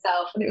younger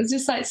self, and it was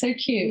just like so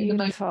cute.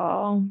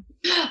 Beautiful.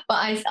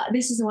 But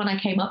this is the one I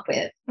came up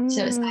with.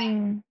 So it's like,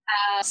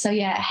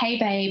 hey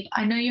babe,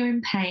 I know you're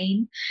in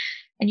pain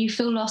and you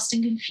feel lost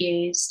and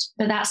confused,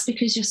 but that's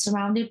because you're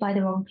surrounded by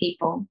the wrong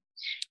people.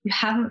 You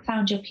haven't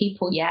found your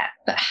people yet,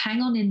 but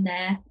hang on in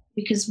there,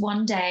 because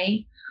one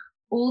day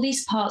all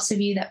these parts of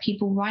you that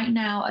people right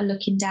now are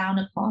looking down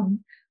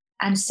upon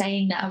and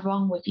saying that are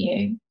wrong with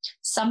you,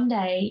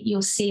 someday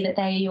you'll see that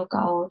they are your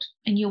gold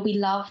and you'll be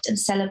loved and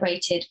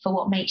celebrated for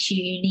what makes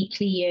you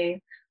uniquely you,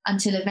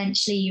 until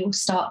eventually you will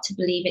start to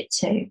believe it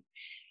too.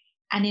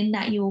 And in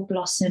that you will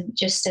blossom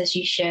just as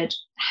you should.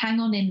 Hang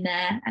on in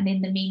there. And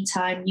in the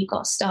meantime, you've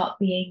got to start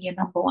being your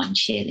number one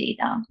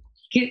cheerleader.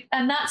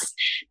 And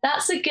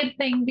that's a good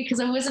thing, because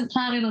I wasn't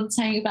planning on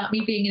saying about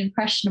me being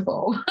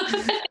impressionable.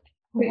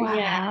 Wow.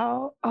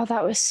 Yeah. Oh,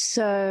 that was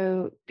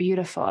so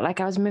beautiful. Like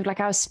I was moved,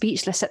 like I was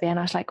speechless at the end.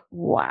 I was like,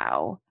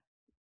 wow.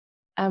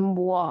 And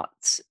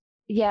what,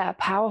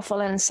 powerful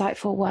and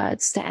insightful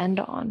words to end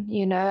on.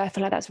 You know, I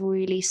feel like that's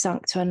really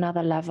sunk to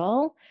another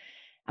level.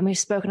 And we've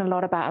spoken a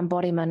lot about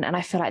embodiment, and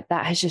I feel like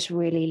that has just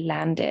really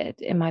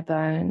landed in my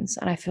bones.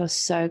 And I feel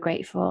so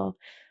grateful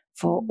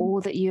for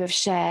all that you have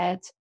shared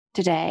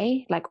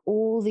today, like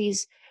all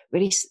these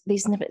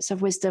snippets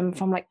of wisdom,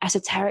 from like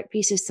esoteric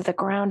pieces to the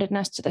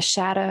groundedness, to the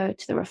shadow,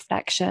 to the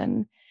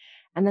reflection,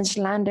 and then just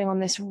landing on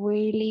this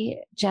really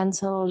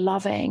gentle,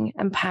 loving,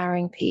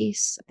 empowering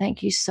piece.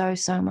 Thank you so,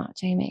 so much,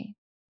 Amy.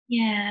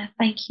 Yeah,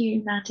 thank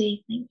you,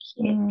 Maddie. Thank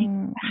you. Thank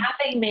you for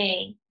having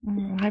me.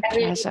 My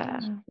pleasure.